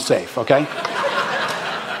became unsafe, okay?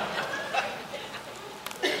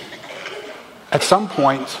 At some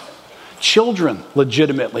point, children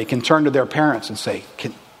legitimately can turn to their parents and say,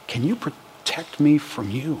 can you protect me from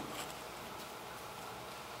you?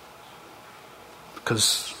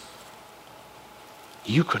 Because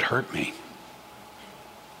you could hurt me.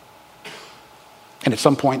 And at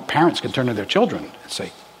some point, parents can turn to their children and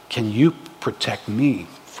say, can you protect me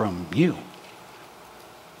from you?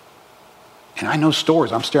 And I know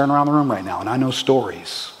stories. I'm staring around the room right now, and I know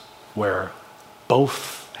stories where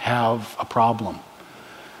both have a problem.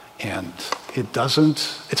 And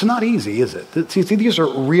it's not easy, is it? See, these are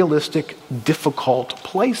realistic, difficult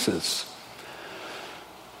places.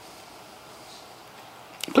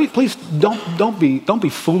 Please don't be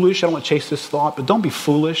foolish. I don't want to chase this thought, but don't be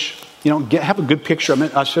foolish. Have a good picture.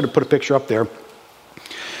 I should have put a picture up there.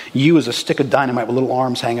 You as a stick of dynamite with little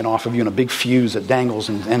arms hanging off of you and a big fuse that dangles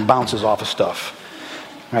and bounces off of stuff.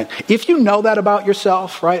 Right? If you know that about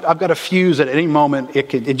yourself, right? I've got a fuse that at any moment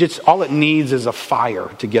all it needs is a fire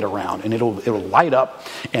to get around, and it'll light up,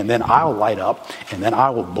 and then I'll light up, and then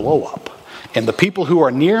I will blow up. And the people who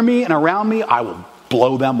are near me and around me, I will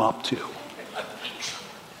blow them up too.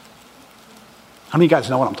 How many of you guys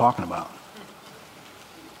know what I'm talking about?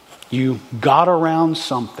 You got around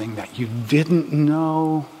something that you didn't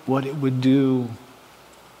know what it would do.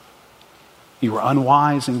 You were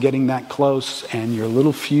unwise in getting that close, and your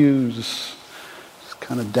little fuse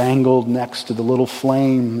kind of dangled next to the little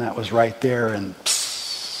flame that was right there, and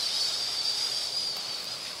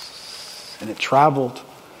it traveled.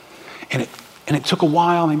 And it took a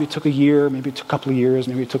while. Maybe it took a year. Maybe it took a couple of years.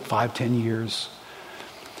 Maybe it took 5-10 years.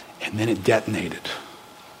 And then it detonated.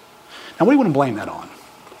 Now, what do you want to blame that on?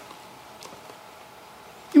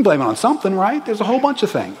 You can blame it on something, right? There's a whole bunch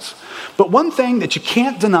of things. But one thing that you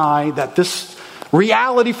can't deny that this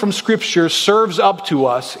reality from Scripture serves up to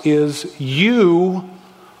us is you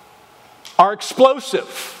are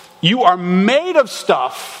explosive. You are made of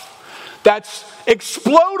stuff that's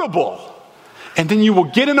explodable. And then you will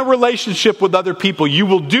get in a relationship with other people. You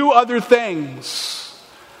will do other things.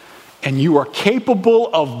 And you are capable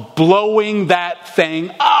of blowing that thing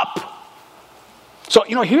up. So,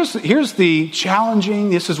 here's the challenging,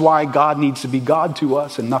 this is why God needs to be God to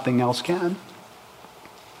us and nothing else can.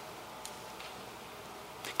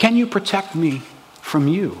 Can you protect me from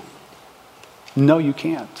you? No, you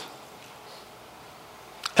can't.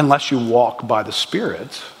 Unless you walk by the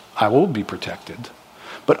Spirit, I will be protected.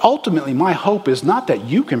 But ultimately, my hope is not that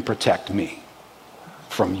you can protect me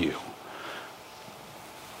from you,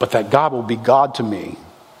 but that God will be God to me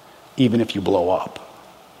even if you blow up.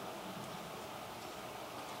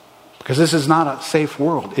 Because this is not a safe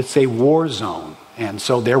world. It's a war zone. And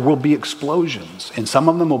so there will be explosions. And some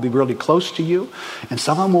of them will be really close to you. And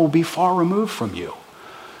some of them will be far removed from you.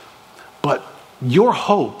 But your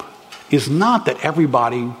hope is not that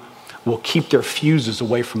everybody will keep their fuses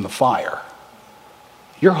away from the fire.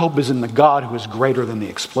 Your hope is in the God who is greater than the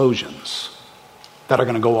explosions that are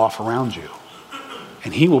going to go off around you.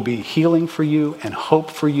 And he will be healing for you and hope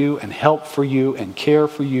for you and help for you and care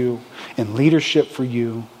for you and leadership for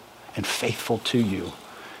you and faithful to you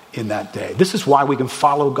in that day. This is why we can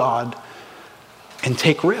follow God and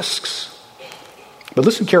take risks. But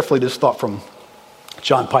listen carefully to this thought from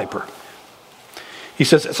John Piper. He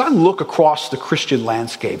says, as I look across the Christian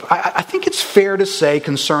landscape, I think it's fair to say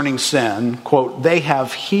concerning sin, quote, they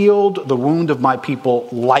have healed the wound of my people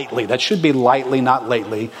lightly. That should be lightly, not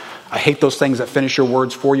lately. I hate those things that finish your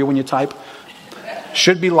words for you when you type.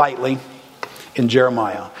 Should be lightly in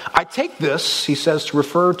Jeremiah. I take this, he says, to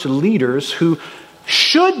refer to leaders who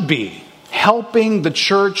should be helping the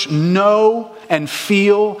church know and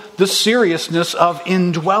feel the seriousness of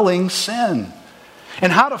indwelling sin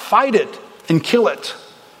and how to fight it and kill it.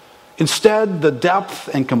 Instead, the depth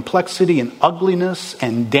and complexity and ugliness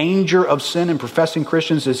and danger of sin in professing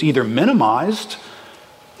Christians is either minimized,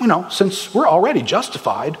 since we're already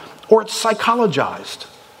justified, or it's psychologized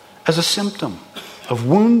as a symptom of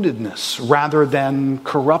woundedness rather than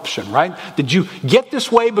corruption, right? Did you get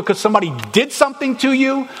this way because somebody did something to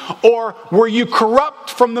you, or were you corrupt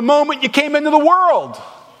from the moment you came into the world?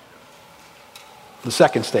 The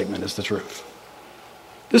second statement is the truth.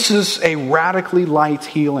 This is a radically light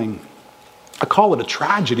healing. I call it a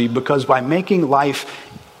tragedy because by making life,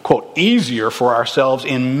 quote, easier for ourselves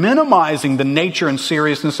in minimizing the nature and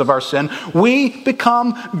seriousness of our sin, we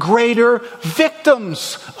become greater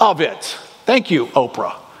victims of it. Thank you,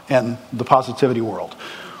 Oprah and the positivity world.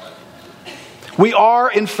 We are,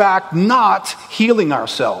 in fact, not healing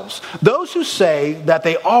ourselves. Those who say that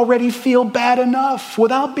they already feel bad enough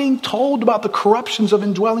without being told about the corruptions of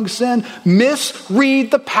indwelling sin misread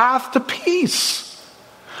the path to peace.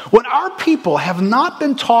 When our people have not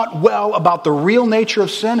been taught well about the real nature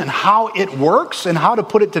of sin and how it works and how to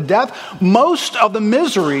put it to death, most of the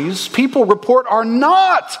miseries people report are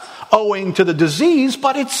not owing to the disease,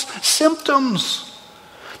 but its symptoms.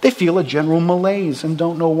 They feel a general malaise and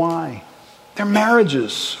don't know why. Their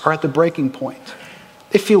marriages are at the breaking point.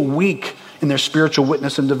 They feel weak in their spiritual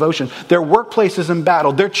witness and devotion. Their workplace is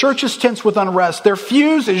embattled. Their church is tense with unrest. Their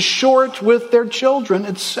fuse is short with their children,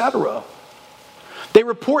 etc. They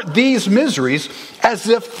report these miseries as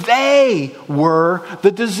if they were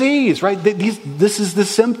the disease, right? This is the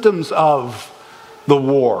symptoms of the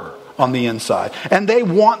war on the inside. And they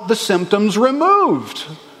want the symptoms removed.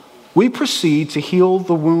 We proceed to heal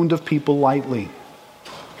the wound of people lightly.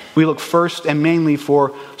 We look first and mainly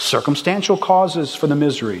for circumstantial causes for the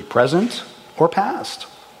misery, present or past.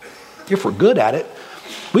 If we're good at it,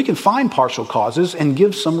 we can find partial causes and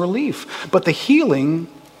give some relief. But the healing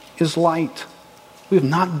is light. We have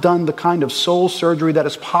not done the kind of soul surgery that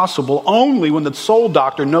is possible only when the soul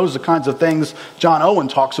doctor knows the kinds of things John Owen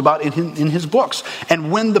talks about in his books.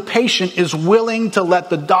 And when the patient is willing to let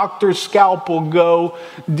the doctor's scalpel go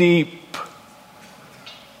deep.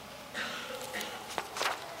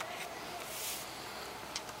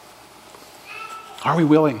 Are we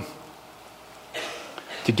willing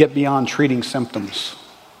to get beyond treating symptoms?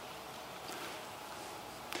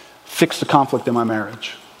 Fix the conflict in my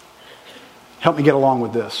marriage. Help me get along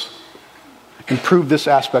with this. Improve this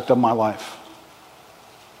aspect of my life.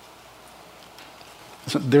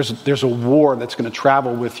 There's a war that's going to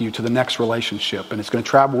travel with you to the next relationship, and it's going to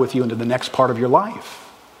travel with you into the next part of your life.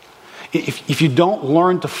 If you don't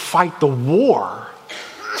learn to fight the war,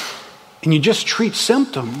 and you just treat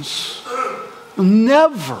symptoms, you'll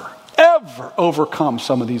never, ever overcome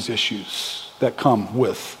some of these issues that come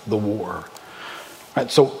with the war. All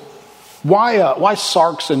right, so why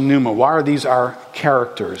Sarx and Pneuma? Why are these our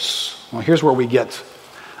characters? Well, here's where we get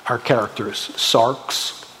our characters,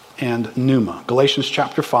 Sarx and Pneuma. Galatians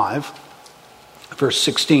chapter 5, verse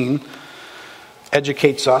 16,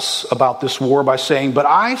 educates us about this war by saying, "But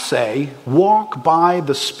I say, walk by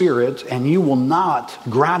the Spirit, and you will not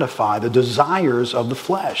gratify the desires of the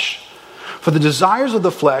flesh. For the desires of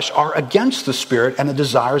the flesh are against the Spirit, and the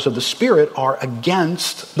desires of the Spirit are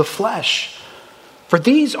against the flesh. For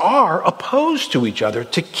these are opposed to each other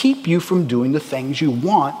to keep you from doing the things you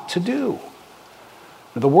want to do."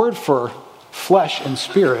 Now, the word for flesh and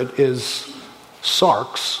spirit is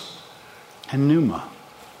sarx and pneuma.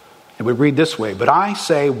 It would read this way, "But I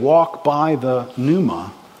say, walk by the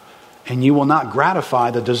pneuma, and you will not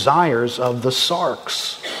gratify the desires of the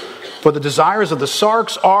sarx. For the desires of the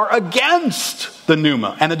sarx are against the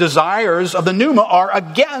pneuma, and the desires of the pneuma are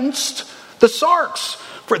against the sarx.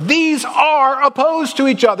 For these are opposed to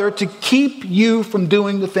each other to keep you from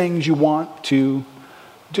doing the things you want to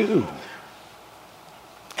do."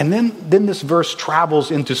 And then this verse travels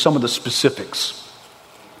into some of the specifics.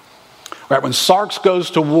 Right, when Sarx goes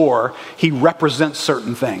to war, he represents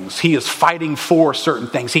certain things. He is fighting for certain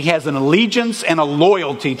things. He has an allegiance and a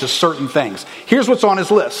loyalty to certain things. Here's what's on his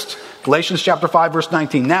list. Galatians chapter 5, verse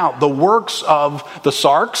 19. "Now, the works of the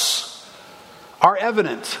Sarx are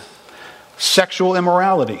evident: sexual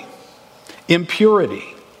immorality,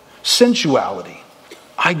 impurity, sensuality,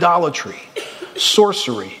 idolatry,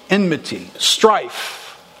 sorcery, enmity, strife,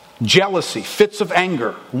 jealousy, fits of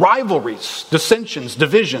anger, rivalries, dissensions,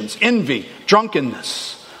 divisions, envy,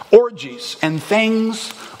 drunkenness, orgies, and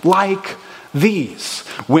things like these."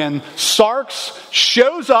 When Sarx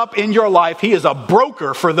shows up in your life, he is a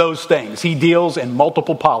broker for those things. He deals in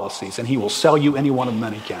multiple policies, and he will sell you any one of them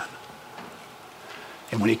that he can.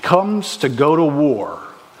 And when he comes to go to war,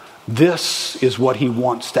 this is what he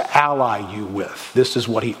wants to ally you with. This is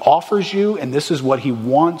what he offers you, and this is what he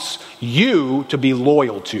wants you to be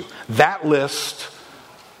loyal to. That list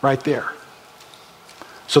right there.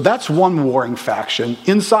 So that's one warring faction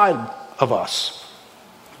inside of us.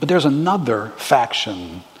 But there's another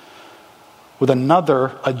faction with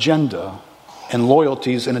another agenda and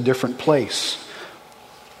loyalties in a different place.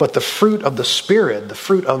 But the fruit of the Spirit, the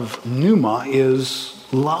fruit of pneuma, is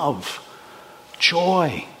love,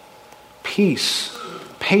 joy, peace,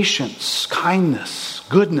 patience, kindness,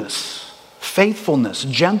 goodness, faithfulness,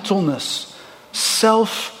 gentleness,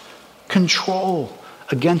 self-control.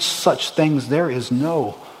 Against such things there is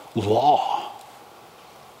no law.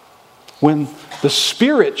 When the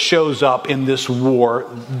Spirit shows up in this war,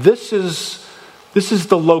 this is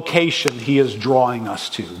the location he is drawing us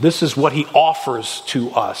to. This is what he offers to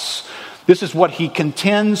us. This is what he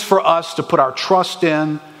contends for us to put our trust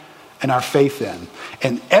in and our faith in.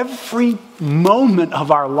 And every moment of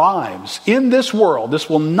our lives in this world, this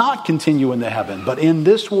will not continue into heaven, but in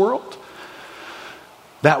this world,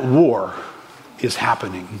 that war is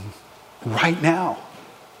happening right now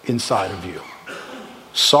inside of you.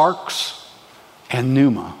 Sarx and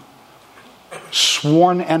Pneuma,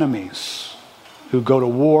 sworn enemies who go to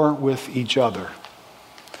war with each other.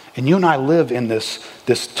 And you and I live in this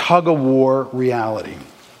tug-of-war reality.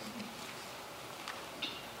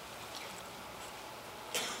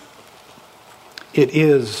 It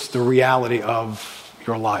is the reality of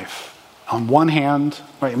your life. On one hand,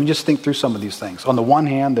 right, let me just think through some of these things. On the one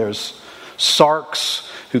hand, there's Sarx,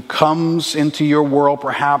 who comes into your world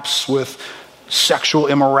perhaps with sexual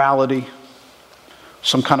immorality,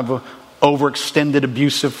 some kind of a overextended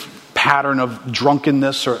abusive pattern of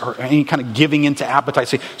drunkenness or any kind of giving into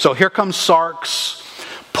appetite. So here comes Sarx,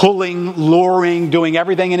 pulling, luring, doing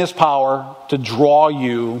everything in his power to draw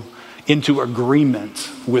you into agreement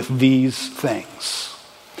with these things.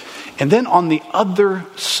 And then on the other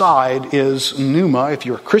side is Pneuma. If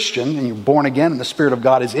you're a Christian and you're born again and the Spirit of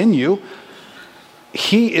God is in you,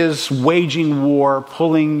 he is waging war,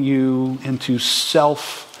 pulling you into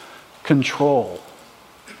self-control.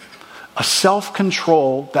 A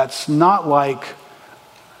self-control that's not like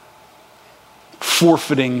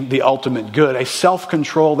forfeiting the ultimate good. A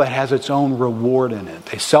self-control that has its own reward in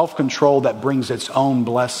it. A self-control that brings its own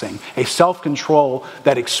blessing. A self-control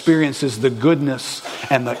that experiences the goodness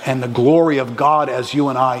and the glory of God as you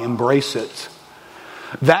and I embrace it.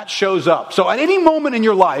 That shows up. So at any moment in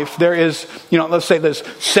your life, there is, let's say there's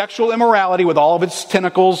sexual immorality with all of its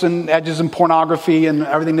tentacles and edges and pornography and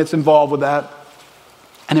everything that's involved with that.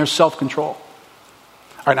 And there's self-control. All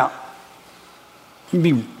right, now, you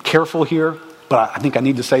be careful here, but I think I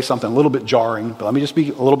need to say something a little bit jarring, but let me just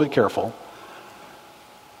be a little bit careful.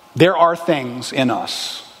 There are things in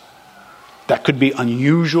us that could be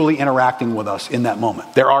unusually interacting with us in that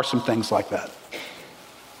moment. There are some things like that.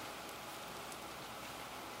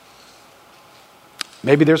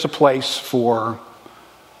 Maybe there's a place for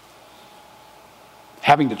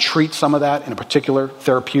having to treat some of that in a particular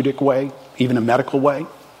therapeutic way, even a medical way.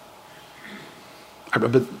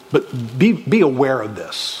 But be aware of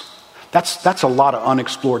this. That's a lot of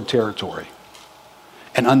unexplored territory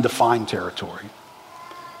and undefined territory.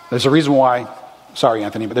 There's a reason why, sorry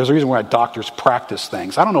Anthony, but there's a reason why doctors practice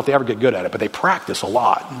things. I don't know if they ever get good at it, but they practice a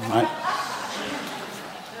lot, right?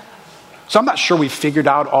 So I'm not sure we've figured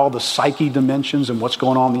out all the psyche dimensions and what's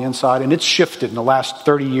going on the inside. And it's shifted in the last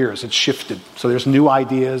 30 years. It's shifted. So there's new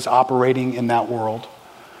ideas operating in that world.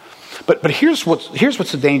 But here's what's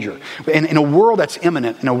the danger. In a world that's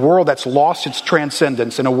immanent, in a world that's lost its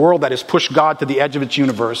transcendence, in a world that has pushed God to the edge of its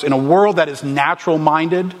universe, in a world that is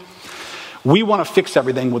natural-minded, we want to fix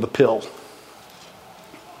everything with a pill.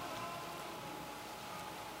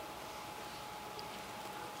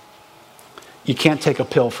 You can't take a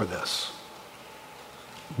pill for this.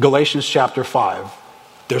 Galatians chapter 5,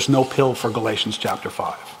 there's no pill for Galatians chapter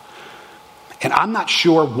 5. And I'm not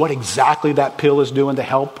sure what exactly that pill is doing to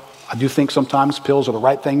help. I do think sometimes pills are the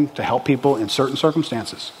right thing to help people in certain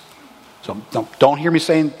circumstances. So don't hear me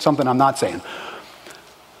saying something I'm not saying.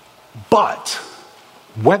 But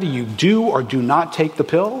whether you do or do not take the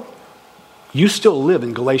pill, you still live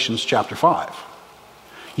in Galatians chapter 5.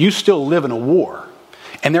 You still live in a war.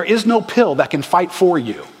 And there is no pill that can fight for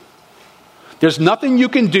you. There's nothing you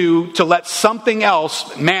can do to let something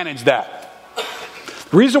else manage that.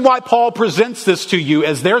 The reason why Paul presents this to you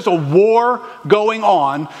is there's a war going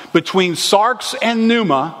on between Sarx and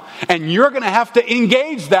Pneuma, and you're going to have to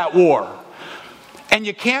engage that war. And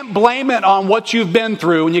you can't blame it on what you've been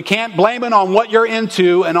through, and you can't blame it on what you're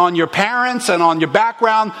into, and on your parents, and on your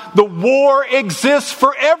background. The war exists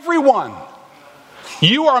for everyone.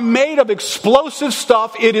 You are made of explosive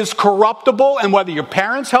stuff. It is corruptible, and whether your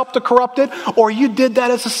parents helped to corrupt it, or you did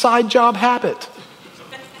that as a side job habit,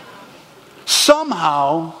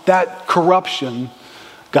 somehow that corruption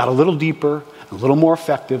got a little deeper, a little more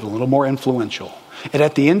effective, a little more influential. And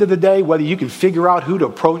at the end of the day, whether you can figure out who to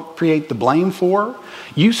appropriate the blame for,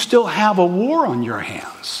 you still have a war on your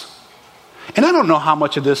hands. And I don't know how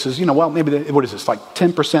much of this is, what is this, like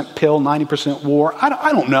 10% pill, 90% war?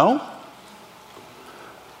 I don't know.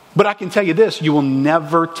 But I can tell you this, you will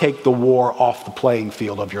never take the war off the playing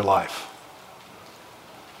field of your life.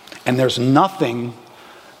 And there's nothing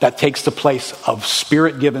that takes the place of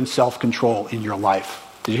Spirit-given self-control in your life.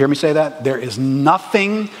 Did you hear me say that? There is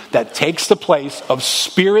nothing that takes the place of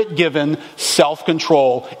Spirit-given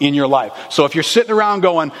self-control in your life. So if you're sitting around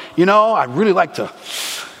going, I'd really like to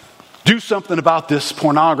do something about this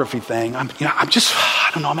pornography thing. I'm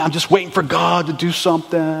just waiting for God to do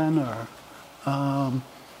something. Or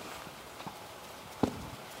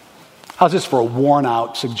how's this for a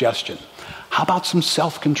worn-out suggestion? How about some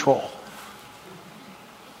self-control?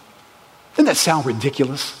 Doesn't that sound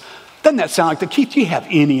ridiculous? Doesn't that sound like Keith, do you have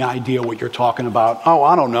any idea what you're talking about? Oh,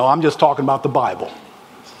 I don't know. I'm just talking about the Bible.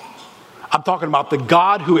 I'm talking about the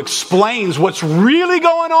God who explains what's really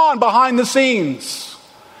going on behind the scenes.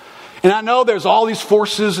 And I know there's all these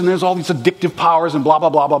forces and there's all these addictive powers and blah, blah,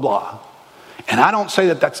 blah, blah, blah. And I don't say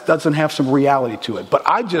that doesn't have some reality to it. But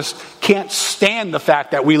I just can't stand the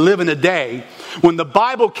fact that we live in a day when the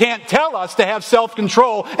Bible can't tell us to have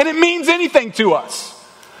self-control and it means anything to us.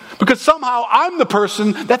 Because somehow I'm the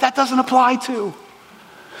person that doesn't apply to.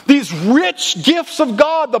 These rich gifts of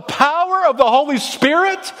God, the power of the Holy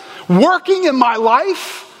Spirit working in my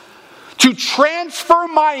life to transfer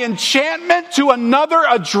my enchantment to another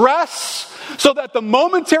address so that the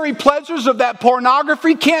momentary pleasures of that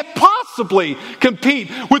pornography can't possibly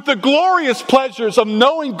compete with the glorious pleasures of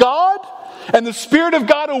knowing God, and the Spirit of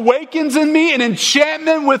God awakens in me an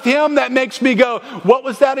enchantment with Him that makes me go, what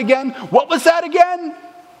was that again? What was that again?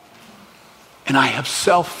 And I have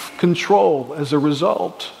self-control as a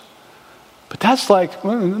result. But that's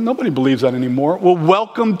nobody believes that anymore. Well,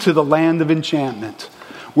 welcome to the land of enchantment,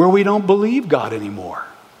 where we don't believe God anymore.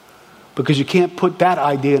 Because you can't put that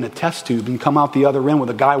idea in a test tube and come out the other end with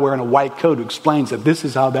a guy wearing a white coat who explains that this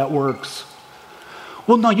is how that works.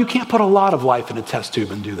 Well, no, you can't put a lot of life in a test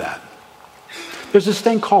tube and do that. There's this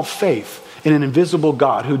thing called faith in an invisible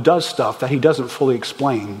God who does stuff that He doesn't fully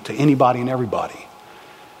explain to anybody and everybody.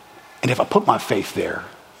 And if I put my faith there,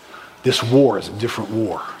 this war is a different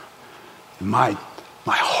war. And my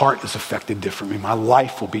heart is affected differently. My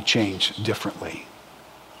life will be changed differently.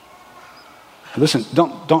 Listen,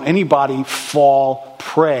 don't anybody fall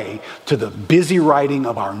prey to the busy writing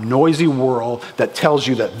of our noisy world that tells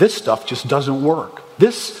you that this stuff just doesn't work.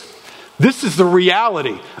 This is the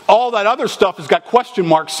reality. All that other stuff has got question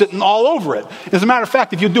marks sitting all over it. As a matter of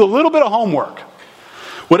fact, if you do a little bit of homework,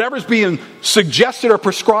 whatever's being suggested or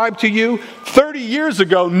prescribed to you, 30 years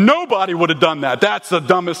ago, nobody would have done that. That's the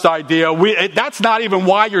dumbest idea. That's not even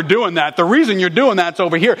why you're doing that. The reason you're doing that's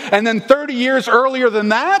over here. And then 30 years earlier than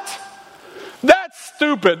that, that's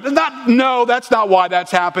stupid. No, that's not why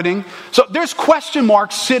that's happening. So there's question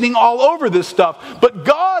marks sitting all over this stuff. But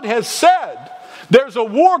God has said there's a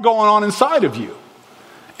war going on inside of you.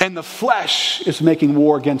 And the flesh is making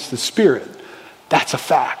war against the Spirit. That's a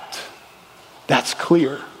fact. That's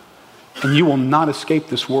clear. And you will not escape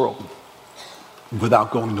this world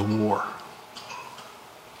without going to war.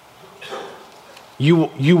 You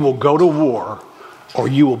will go to war, or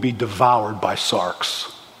you will be devoured by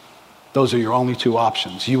Sarx. Those are your only two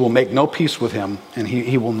options. You will make no peace with him, and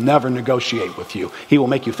he will never negotiate with you. He will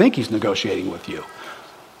make you think he's negotiating with you.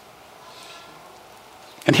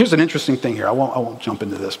 And here's an interesting thing here. I won't jump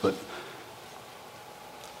into this, but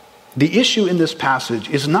the issue in this passage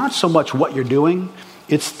is not so much what you're doing,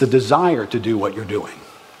 it's the desire to do what you're doing.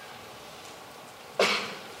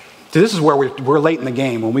 So this is where we're late in the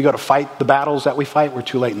game. When we go to fight the battles that we fight, we're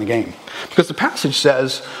too late in the game. Because the passage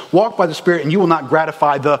says, walk by the Spirit and you will not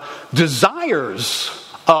gratify the desires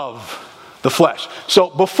of the flesh. So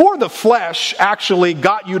before the flesh actually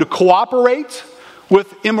got you to cooperate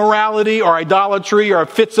with immorality or idolatry or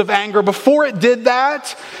fits of anger, before it did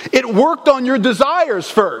that, it worked on your desires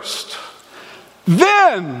first.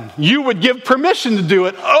 Then you would give permission to do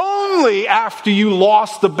it only after you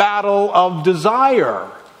lost the battle of desire.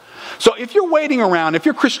 So if you're waiting around, if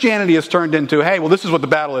your Christianity has turned into, hey, well, this is what the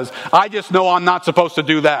battle is. I just know I'm not supposed to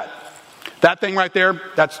do that. That thing right there,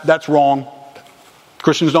 that's wrong.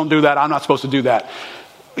 Christians don't do that. I'm not supposed to do that.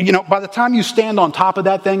 You know, by the time you stand on top of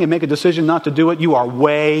that thing and make a decision not to do it, you are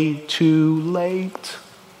way too late.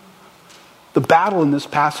 The battle in this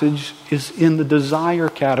passage is in the desire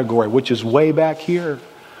category, which is way back here.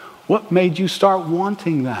 What made you start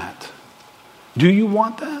wanting that? Do you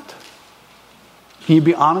want that? Can you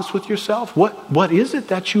be honest with yourself? What is it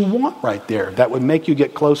that you want right there that would make you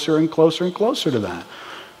get closer and closer and closer to that?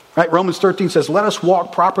 Right? Romans 13 says, let us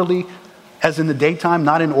walk properly as in the daytime,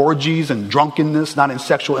 not in orgies and drunkenness, not in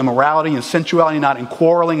sexual immorality and sensuality, not in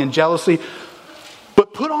quarreling and jealousy, but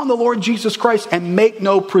But put on the Lord Jesus Christ and make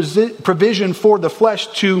no provision for the flesh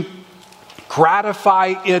to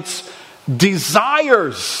gratify its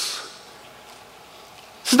desires.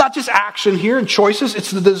 This is not just action here and choices,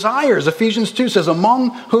 it's the desires. Ephesians 2 says,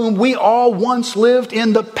 among whom we all once lived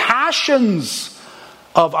in the passions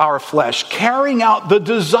of our flesh, carrying out the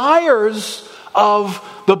desires of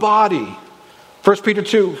the body. 1 Peter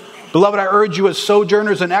 2, beloved, I urge you as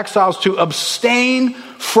sojourners and exiles to abstain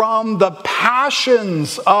from the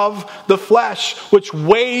passions of the flesh, which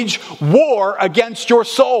wage war against your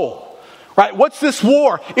soul. Right? What's this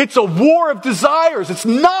war? It's a war of desires. It's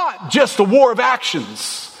not just a war of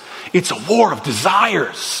actions. It's a war of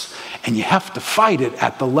desires. And you have to fight it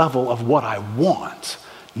at the level of what I want,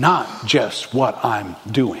 not just what I'm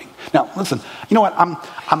doing. Now, listen, you know what?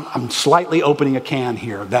 I'm slightly opening a can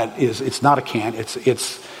here. It's not a can.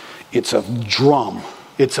 It's a drum.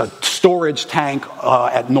 It's a storage tank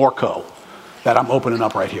at Norco that I'm opening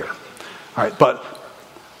up right here. All right, but,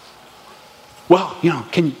 well,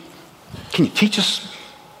 can you teach us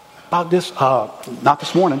about this? Not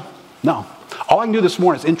this morning. No. All I can do this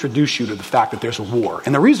morning is introduce you to the fact that there's a war.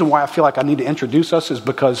 And the reason why I feel like I need to introduce us is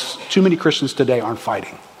because too many Christians today aren't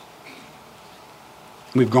fighting.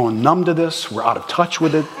 We've grown numb to this. We're out of touch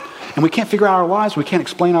with it. And we can't figure out our lives. We can't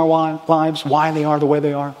explain our lives, why they are the way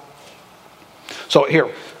they are. So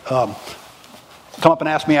here, come up and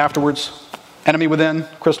ask me afterwards. Enemy Within,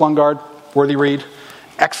 Chris Lungard, worthy read.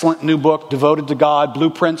 Excellent new book, Devoted to God,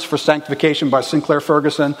 Blueprints for Sanctification by Sinclair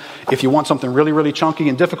Ferguson. If you want something really, really chunky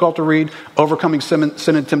and difficult to read, Overcoming Sin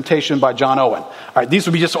and Temptation by John Owen. All right, these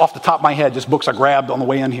would be just off the top of my head, just books I grabbed on the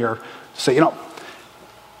way in here. So,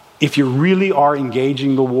 if you really are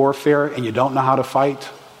engaging the warfare and you don't know how to fight,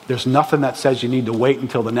 there's nothing that says you need to wait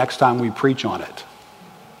until the next time we preach on it.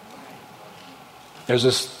 There's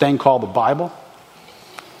this thing called the Bible.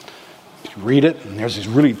 You read it, and there's these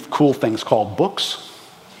really cool things called books.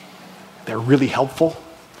 They're really helpful,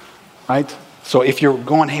 right? So if you're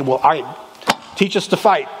going, hey, well, all right, teach us to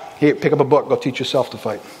fight. Here, pick up a book. Go teach yourself to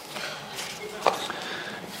fight.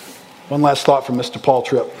 One last thought from Mr. Paul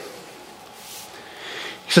Tripp.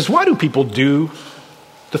 He says, why do people do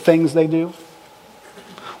the things they do?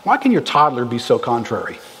 Why can your toddler be so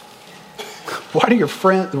contrary? Why did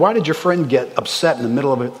your friend get upset in the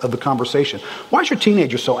middle of the conversation? Why is your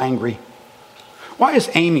teenager so angry? Why is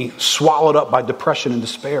Amy swallowed up by depression and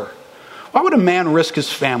despair? Why would a man risk his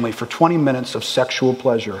family for 20 minutes of sexual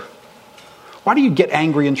pleasure? Why do you get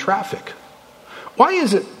angry in traffic? Why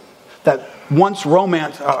is it that a once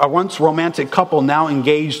romantic couple now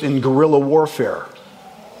engaged in guerrilla warfare?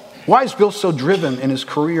 Why is Bill so driven in his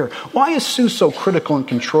career? Why is Sue so critical and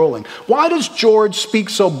controlling? Why does George speak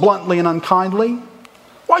so bluntly and unkindly?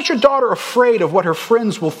 Why is your daughter afraid of what her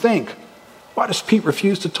friends will think? Why does Pete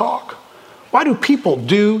refuse to talk? Why do people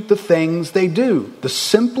do the things they do? The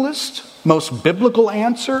simplest, most biblical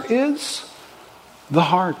answer is the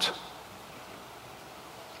heart.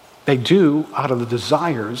 They do out of the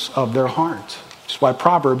desires of their heart. Which is why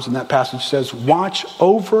Proverbs in that passage says, watch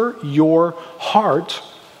over your heart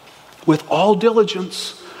with all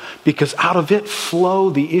diligence, because out of it flow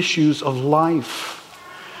the issues of life.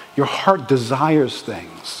 Your heart desires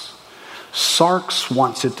things. Sarx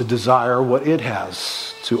wants it to desire what it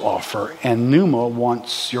has to offer, and Pneuma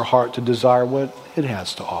wants your heart to desire what it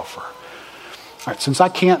has to offer. All right, since I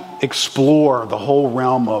can't explore the whole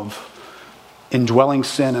realm of indwelling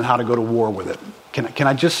sin and how to go to war with it, can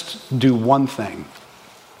I just do one thing?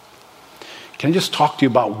 Can I just talk to you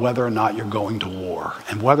about whether or not you're going to war,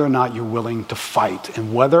 and whether or not you're willing to fight,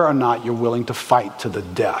 and whether or not you're willing to fight to the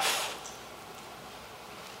death?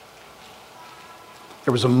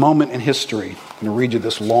 There was a moment in history, I'm going to read you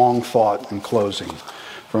this long thought in closing,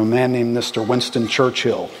 from a man named Mr. Winston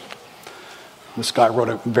Churchill. This guy wrote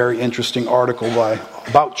a very interesting article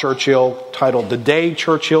about Churchill titled, "The Day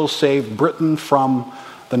Churchill Saved Britain from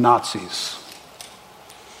the Nazis."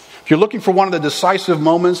 If you're looking for one of the decisive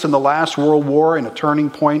moments in the last World War and a turning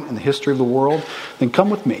point in the history of the world, then come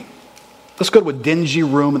with me. Let's go to a dingy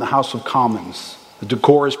room in the House of Commons. The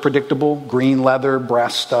decor is predictable: green leather,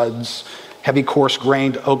 brass studs, heavy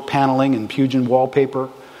coarse-grained oak paneling and Pugin wallpaper,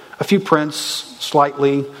 a few prints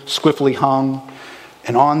slightly, swiftly hung,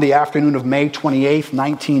 and on the afternoon of May 28th,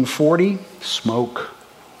 1940, smoke.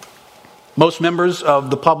 Most members of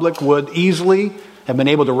the public would easily have been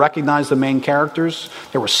able to recognize the main characters.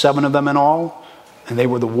 There were 7 of them in all, and they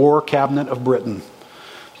were the War Cabinet of Britain.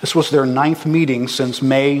 This was their 9th meeting since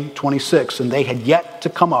May 26th, and they had yet to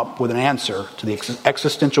come up with an answer to the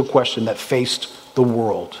existential question that faced the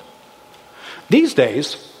world. These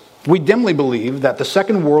days, we dimly believe that the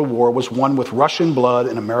Second World War was won with Russian blood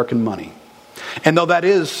and American money. And though that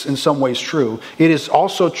is in some ways true, it is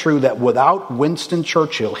also true that without Winston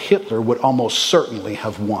Churchill, Hitler would almost certainly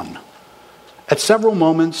have won. At several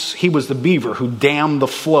moments, he was the beaver who dammed the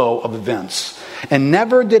flow of events. And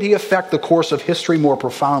never did he affect the course of history more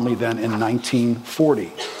profoundly than in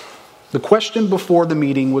 1940. The question before the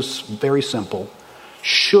meeting was very simple.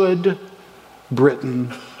 Should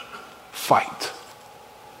Britain fight?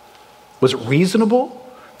 Was it reasonable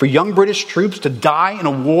for young British troops to die in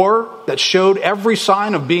a war that showed every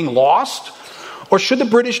sign of being lost? Or should the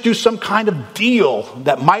British do some kind of deal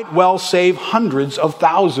that might well save hundreds of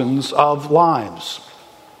thousands of lives?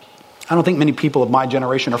 I don't think many people of my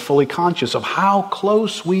generation are fully conscious of how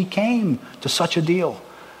close we came to such a deal.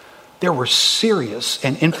 There were serious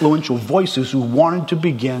and influential voices who wanted to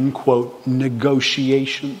begin, quote,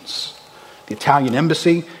 negotiations. The Italian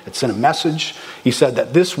embassy had sent a message. He said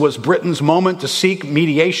that this was Britain's moment to seek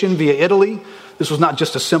mediation via Italy. This was not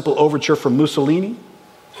just a simple overture from Mussolini.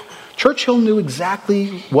 Churchill knew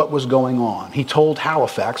exactly what was going on. He told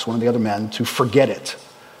Halifax, one of the other men, to forget it.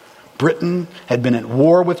 Britain had been at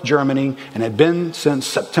war with Germany and had been since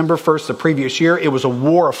September 1st the previous year. It was a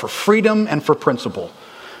war for freedom and for principle.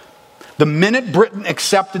 The minute Britain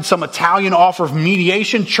accepted some Italian offer of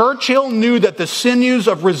mediation, Churchill knew that the sinews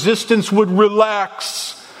of resistance would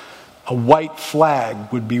relax. A white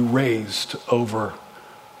flag would be raised over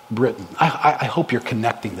Britain. I hope you're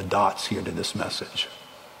connecting the dots here to this message.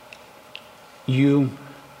 You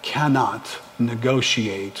cannot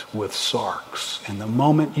negotiate with Sarx. And the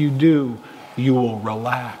moment you do, you will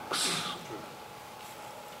relax.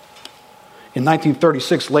 In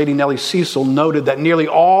 1936, Lady Nellie Cecil noted that nearly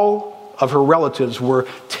all of her relatives were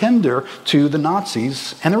tender to the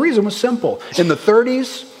Nazis. And the reason was simple. In the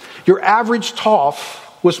 30s, your average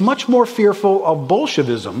toff was much more fearful of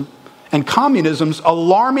Bolshevism and communism's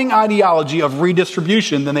alarming ideology of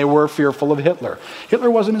redistribution than they were fearful of Hitler.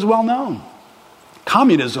 Hitler wasn't as well known.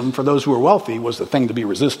 Communism, for those who were wealthy, was the thing to be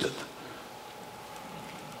resisted.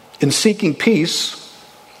 In seeking peace,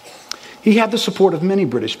 he had the support of many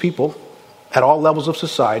British people at all levels of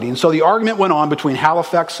society. And so the argument went on between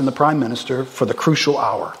Halifax and the Prime Minister for the crucial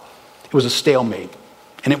hour. It was a stalemate.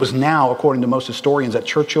 And it was now, according to most historians, that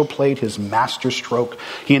Churchill played his master stroke.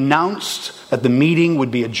 He announced that the meeting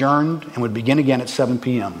would be adjourned and would begin again at 7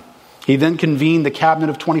 p.m. He then convened the cabinet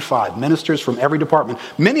of 25 ministers from every department,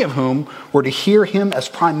 many of whom were to hear him as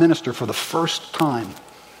prime minister for the first time.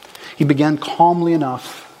 He began calmly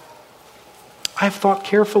enough. I have thought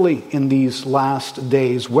carefully in these last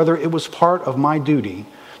days whether it was part of my duty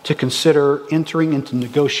to consider entering into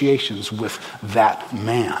negotiations with that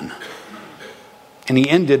man. And he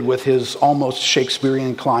ended with his almost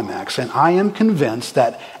Shakespearean climax. And I am convinced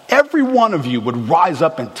that every one of you would rise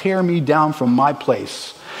up and tear me down from my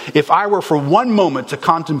place if I were for one moment to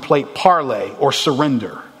contemplate parley or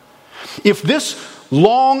surrender. If this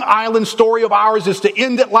Long Island story of ours is to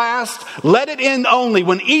end at last, let it end only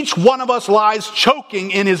when each one of us lies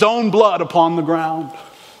choking in his own blood upon the ground.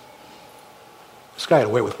 This guy had a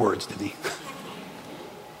way with words, didn't he?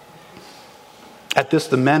 At this,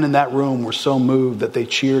 the men in that room were so moved that they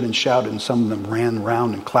cheered and shouted, and some of them ran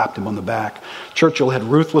round and clapped him on the back. Churchill had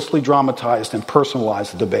ruthlessly dramatized and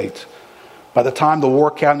personalized the debate. By the time the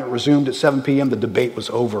war cabinet resumed at 7 p.m., the debate was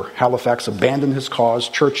over. Halifax abandoned his cause.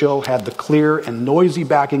 Churchill had the clear and noisy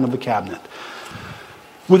backing of the cabinet.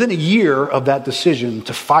 Within a year of that decision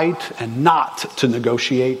to fight and not to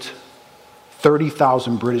negotiate,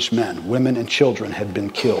 30,000 British men, women, and children had been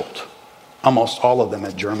killed, almost all of them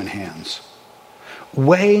at German hands.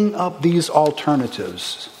 Weighing up these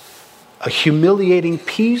alternatives, a humiliating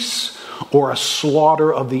peace or a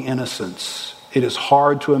slaughter of the innocents, it is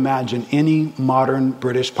hard to imagine any modern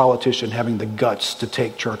British politician having the guts to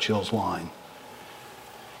take Churchill's line.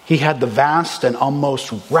 He had the vast and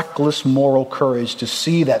almost reckless moral courage to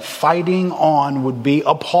see that fighting on would be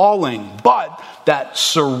appalling, but that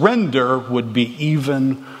surrender would be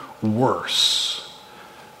even worse.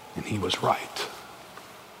 And he was right.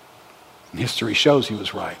 And history shows he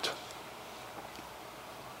was right.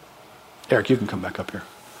 Eric, you can come back up here.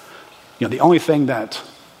 You know, the only thing that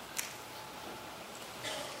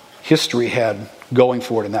history had going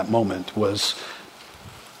for it in that moment was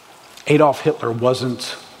Adolf Hitler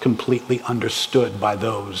wasn't completely understood by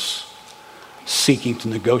those seeking to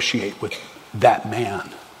negotiate with that man.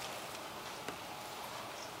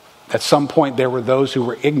 At some point, there were those who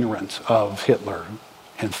were ignorant of Hitler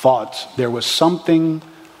and thought there was something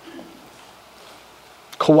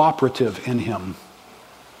cooperative in him,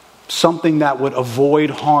 something that would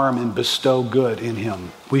avoid harm and bestow good in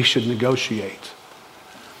him. We should negotiate.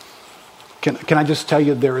 Can I just tell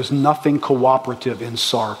you, there is nothing cooperative in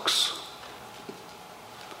Sarx.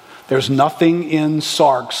 There's nothing in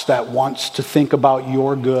Sarx that wants to think about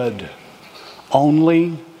your good,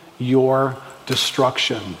 only your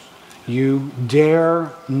destruction. You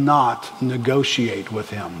dare not negotiate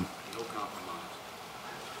with him.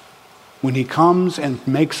 When he comes and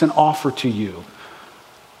makes an offer to you,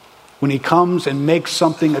 when he comes and makes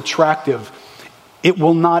something attractive, it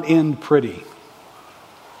will not end pretty.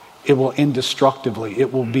 It will end destructively.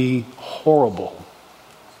 It will be horrible.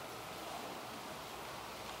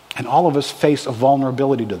 And all of us face a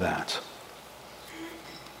vulnerability to that.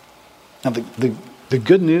 Now, the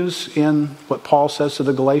good news in what Paul says to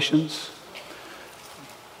the Galatians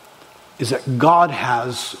is that God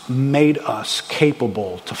has made us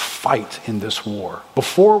capable to fight in this war.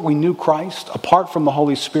 Before we knew Christ, apart from the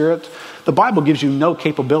Holy Spirit, the Bible gives you no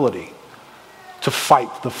capability to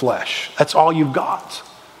fight the flesh. That's all you've got.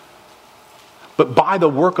 But by the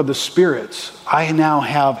work of the Spirit, I now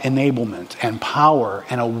have enablement and power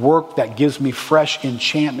and a work that gives me fresh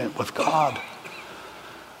enchantment with God.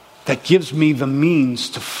 That gives me the means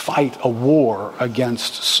to fight a war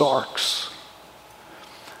against Sarx.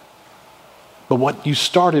 But what you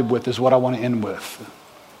started with is what I want to end with.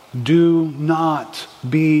 Do not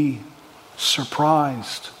be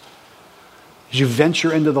surprised as you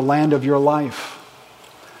venture into the land of your life.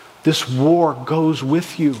 This war goes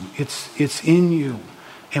with you. It's in you.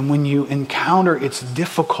 And when you encounter its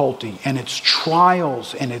difficulty and its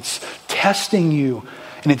trials and its testing you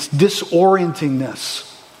and its disorientingness,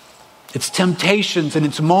 its temptations and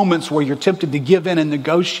its moments where you're tempted to give in and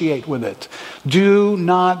negotiate with it, do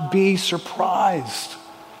not be surprised.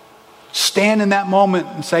 Stand in that moment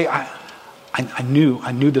and say, I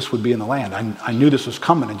knew this would be in the land. I knew this was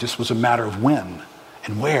coming. It just was a matter of when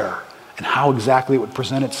and where and how exactly it would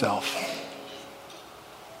present itself.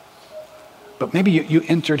 But maybe you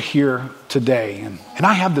entered here today, and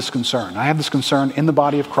I have this concern. I have this concern in the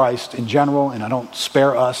body of Christ in general, and I don't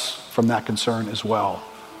spare us from that concern as well.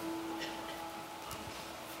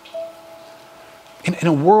 In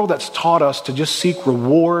a world that's taught us to just seek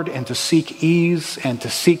reward and to seek ease and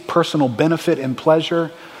to seek personal benefit and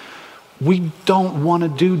pleasure, we don't want to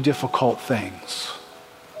do difficult things.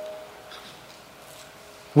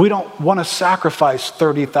 We don't want to sacrifice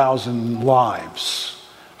 30,000 lives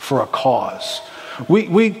for a cause. I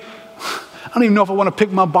don't even know if I want to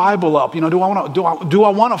pick my Bible up. Do I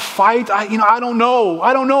want to fight? I don't know.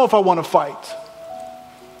 I don't know if I want to fight.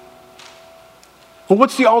 Well,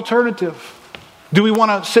 what's the alternative? Do we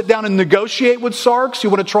want to sit down and negotiate with Sarx? You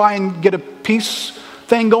want to try and get a peace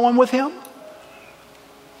thing going with him?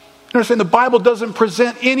 You understand, the Bible doesn't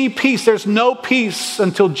present any peace. There's no peace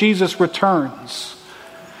until Jesus returns.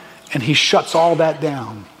 And he shuts all that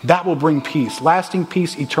down. That will bring peace, lasting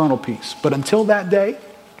peace, eternal peace. But until that day,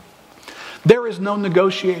 there is no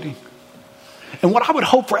negotiating. And what I would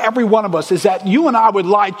hope for every one of us is that you and I would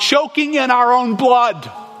lie choking in our own blood,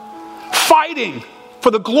 fighting for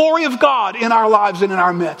the glory of God in our lives and in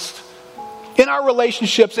our midst, in our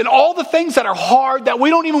relationships, in all the things that are hard that we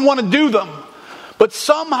don't even want to do them. But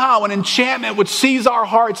somehow an enchantment would seize our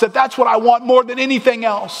hearts that that's what I want more than anything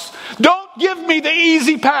else. Don't give me the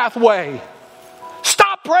easy pathway.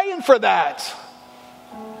 Stop praying for that.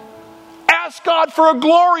 Ask God for a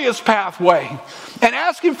glorious pathway. And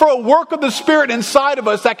ask him for a work of the Spirit inside of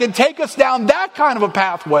us that can take us down that kind of a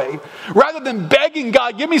pathway. Rather than begging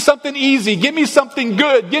God, give me something easy, give me something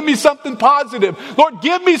good, give me something positive. Lord,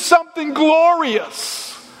 give me something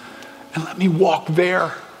glorious. And let me walk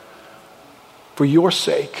there for your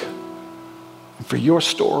sake and for your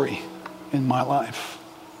story in my life.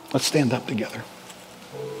 Let's stand up together.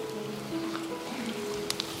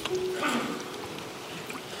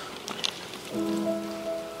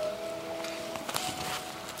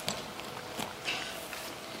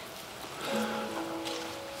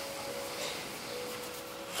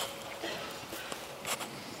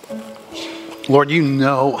 Lord, you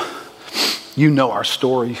know our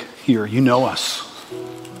story here. You know us.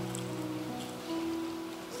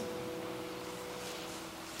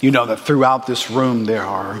 You know that throughout this room there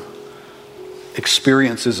are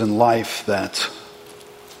experiences in life that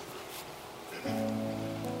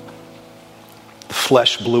the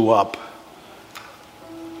flesh blew up.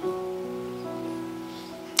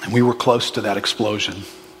 And we were close to that explosion.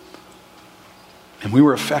 And we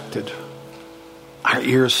were affected. Our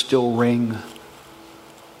ears still ring.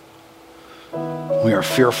 We are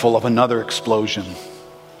fearful of another explosion.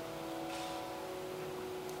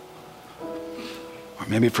 Or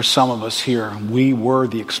maybe for some of us here, we were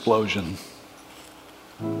the explosion.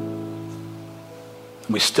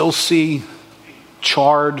 We still see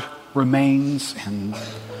charred remains and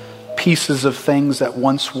pieces of things that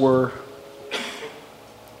once were.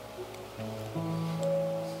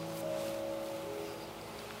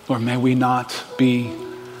 Lord, may we not be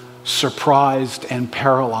surprised and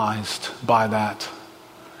paralyzed by that.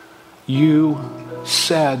 You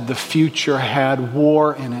said the future had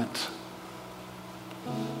war in it.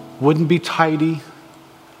 Wouldn't be tidy.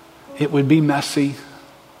 It would be messy.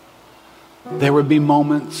 There would be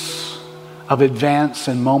moments of advance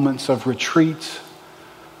and moments of retreat.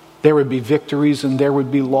 There would be victories and there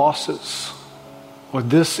would be losses. Lord,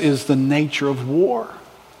 this is the nature of war.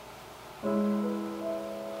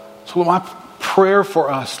 So my prayer for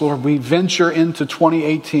us, Lord, we venture into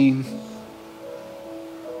 2018.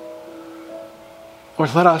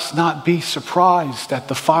 Lord, let us not be surprised at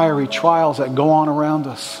the fiery trials that go on around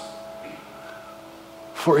us.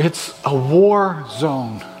 For it's a war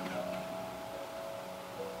zone.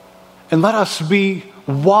 And let us be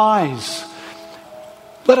wise.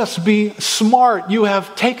 Let us be smart. You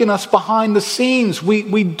have taken us behind the scenes.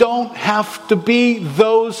 We don't have to be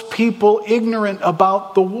those people ignorant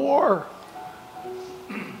about the war.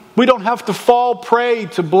 We don't have to fall prey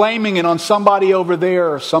to blaming it on somebody over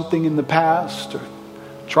there or something in the past, or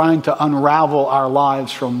trying to unravel our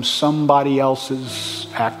lives from somebody else's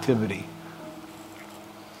activity.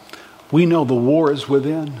 We know the war is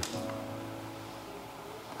within,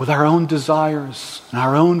 with our own desires and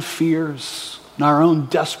our own fears and our own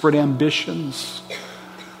desperate ambitions.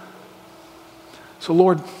 So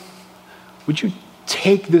Lord, would you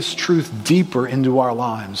take this truth deeper into our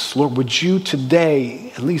lives? Lord, would you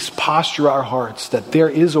today at least posture our hearts that there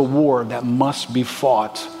is a war that must be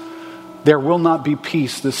fought. There will not be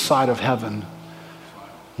peace this side of heaven.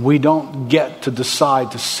 We don't get to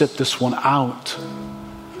decide to sit this one out.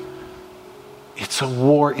 It's a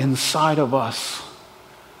war inside of us.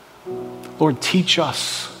 Lord, teach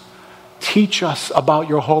us. Teach us about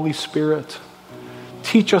your Holy Spirit.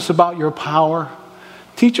 Teach us about your power.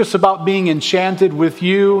 Teach us about being enchanted with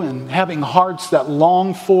you and having hearts that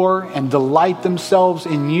long for and delight themselves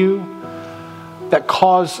in you, that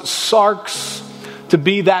cause Sarx to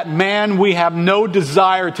be that man we have no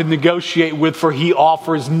desire to negotiate with, for he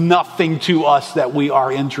offers nothing to us that we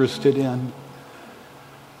are interested in.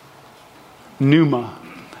 Pneuma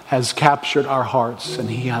has captured our hearts and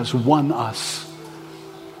he has won us.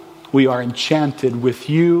 We are enchanted with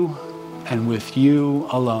you and with you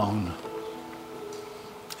alone.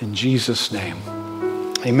 In Jesus' name.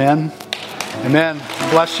 Amen. Amen.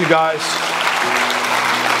 Bless you guys.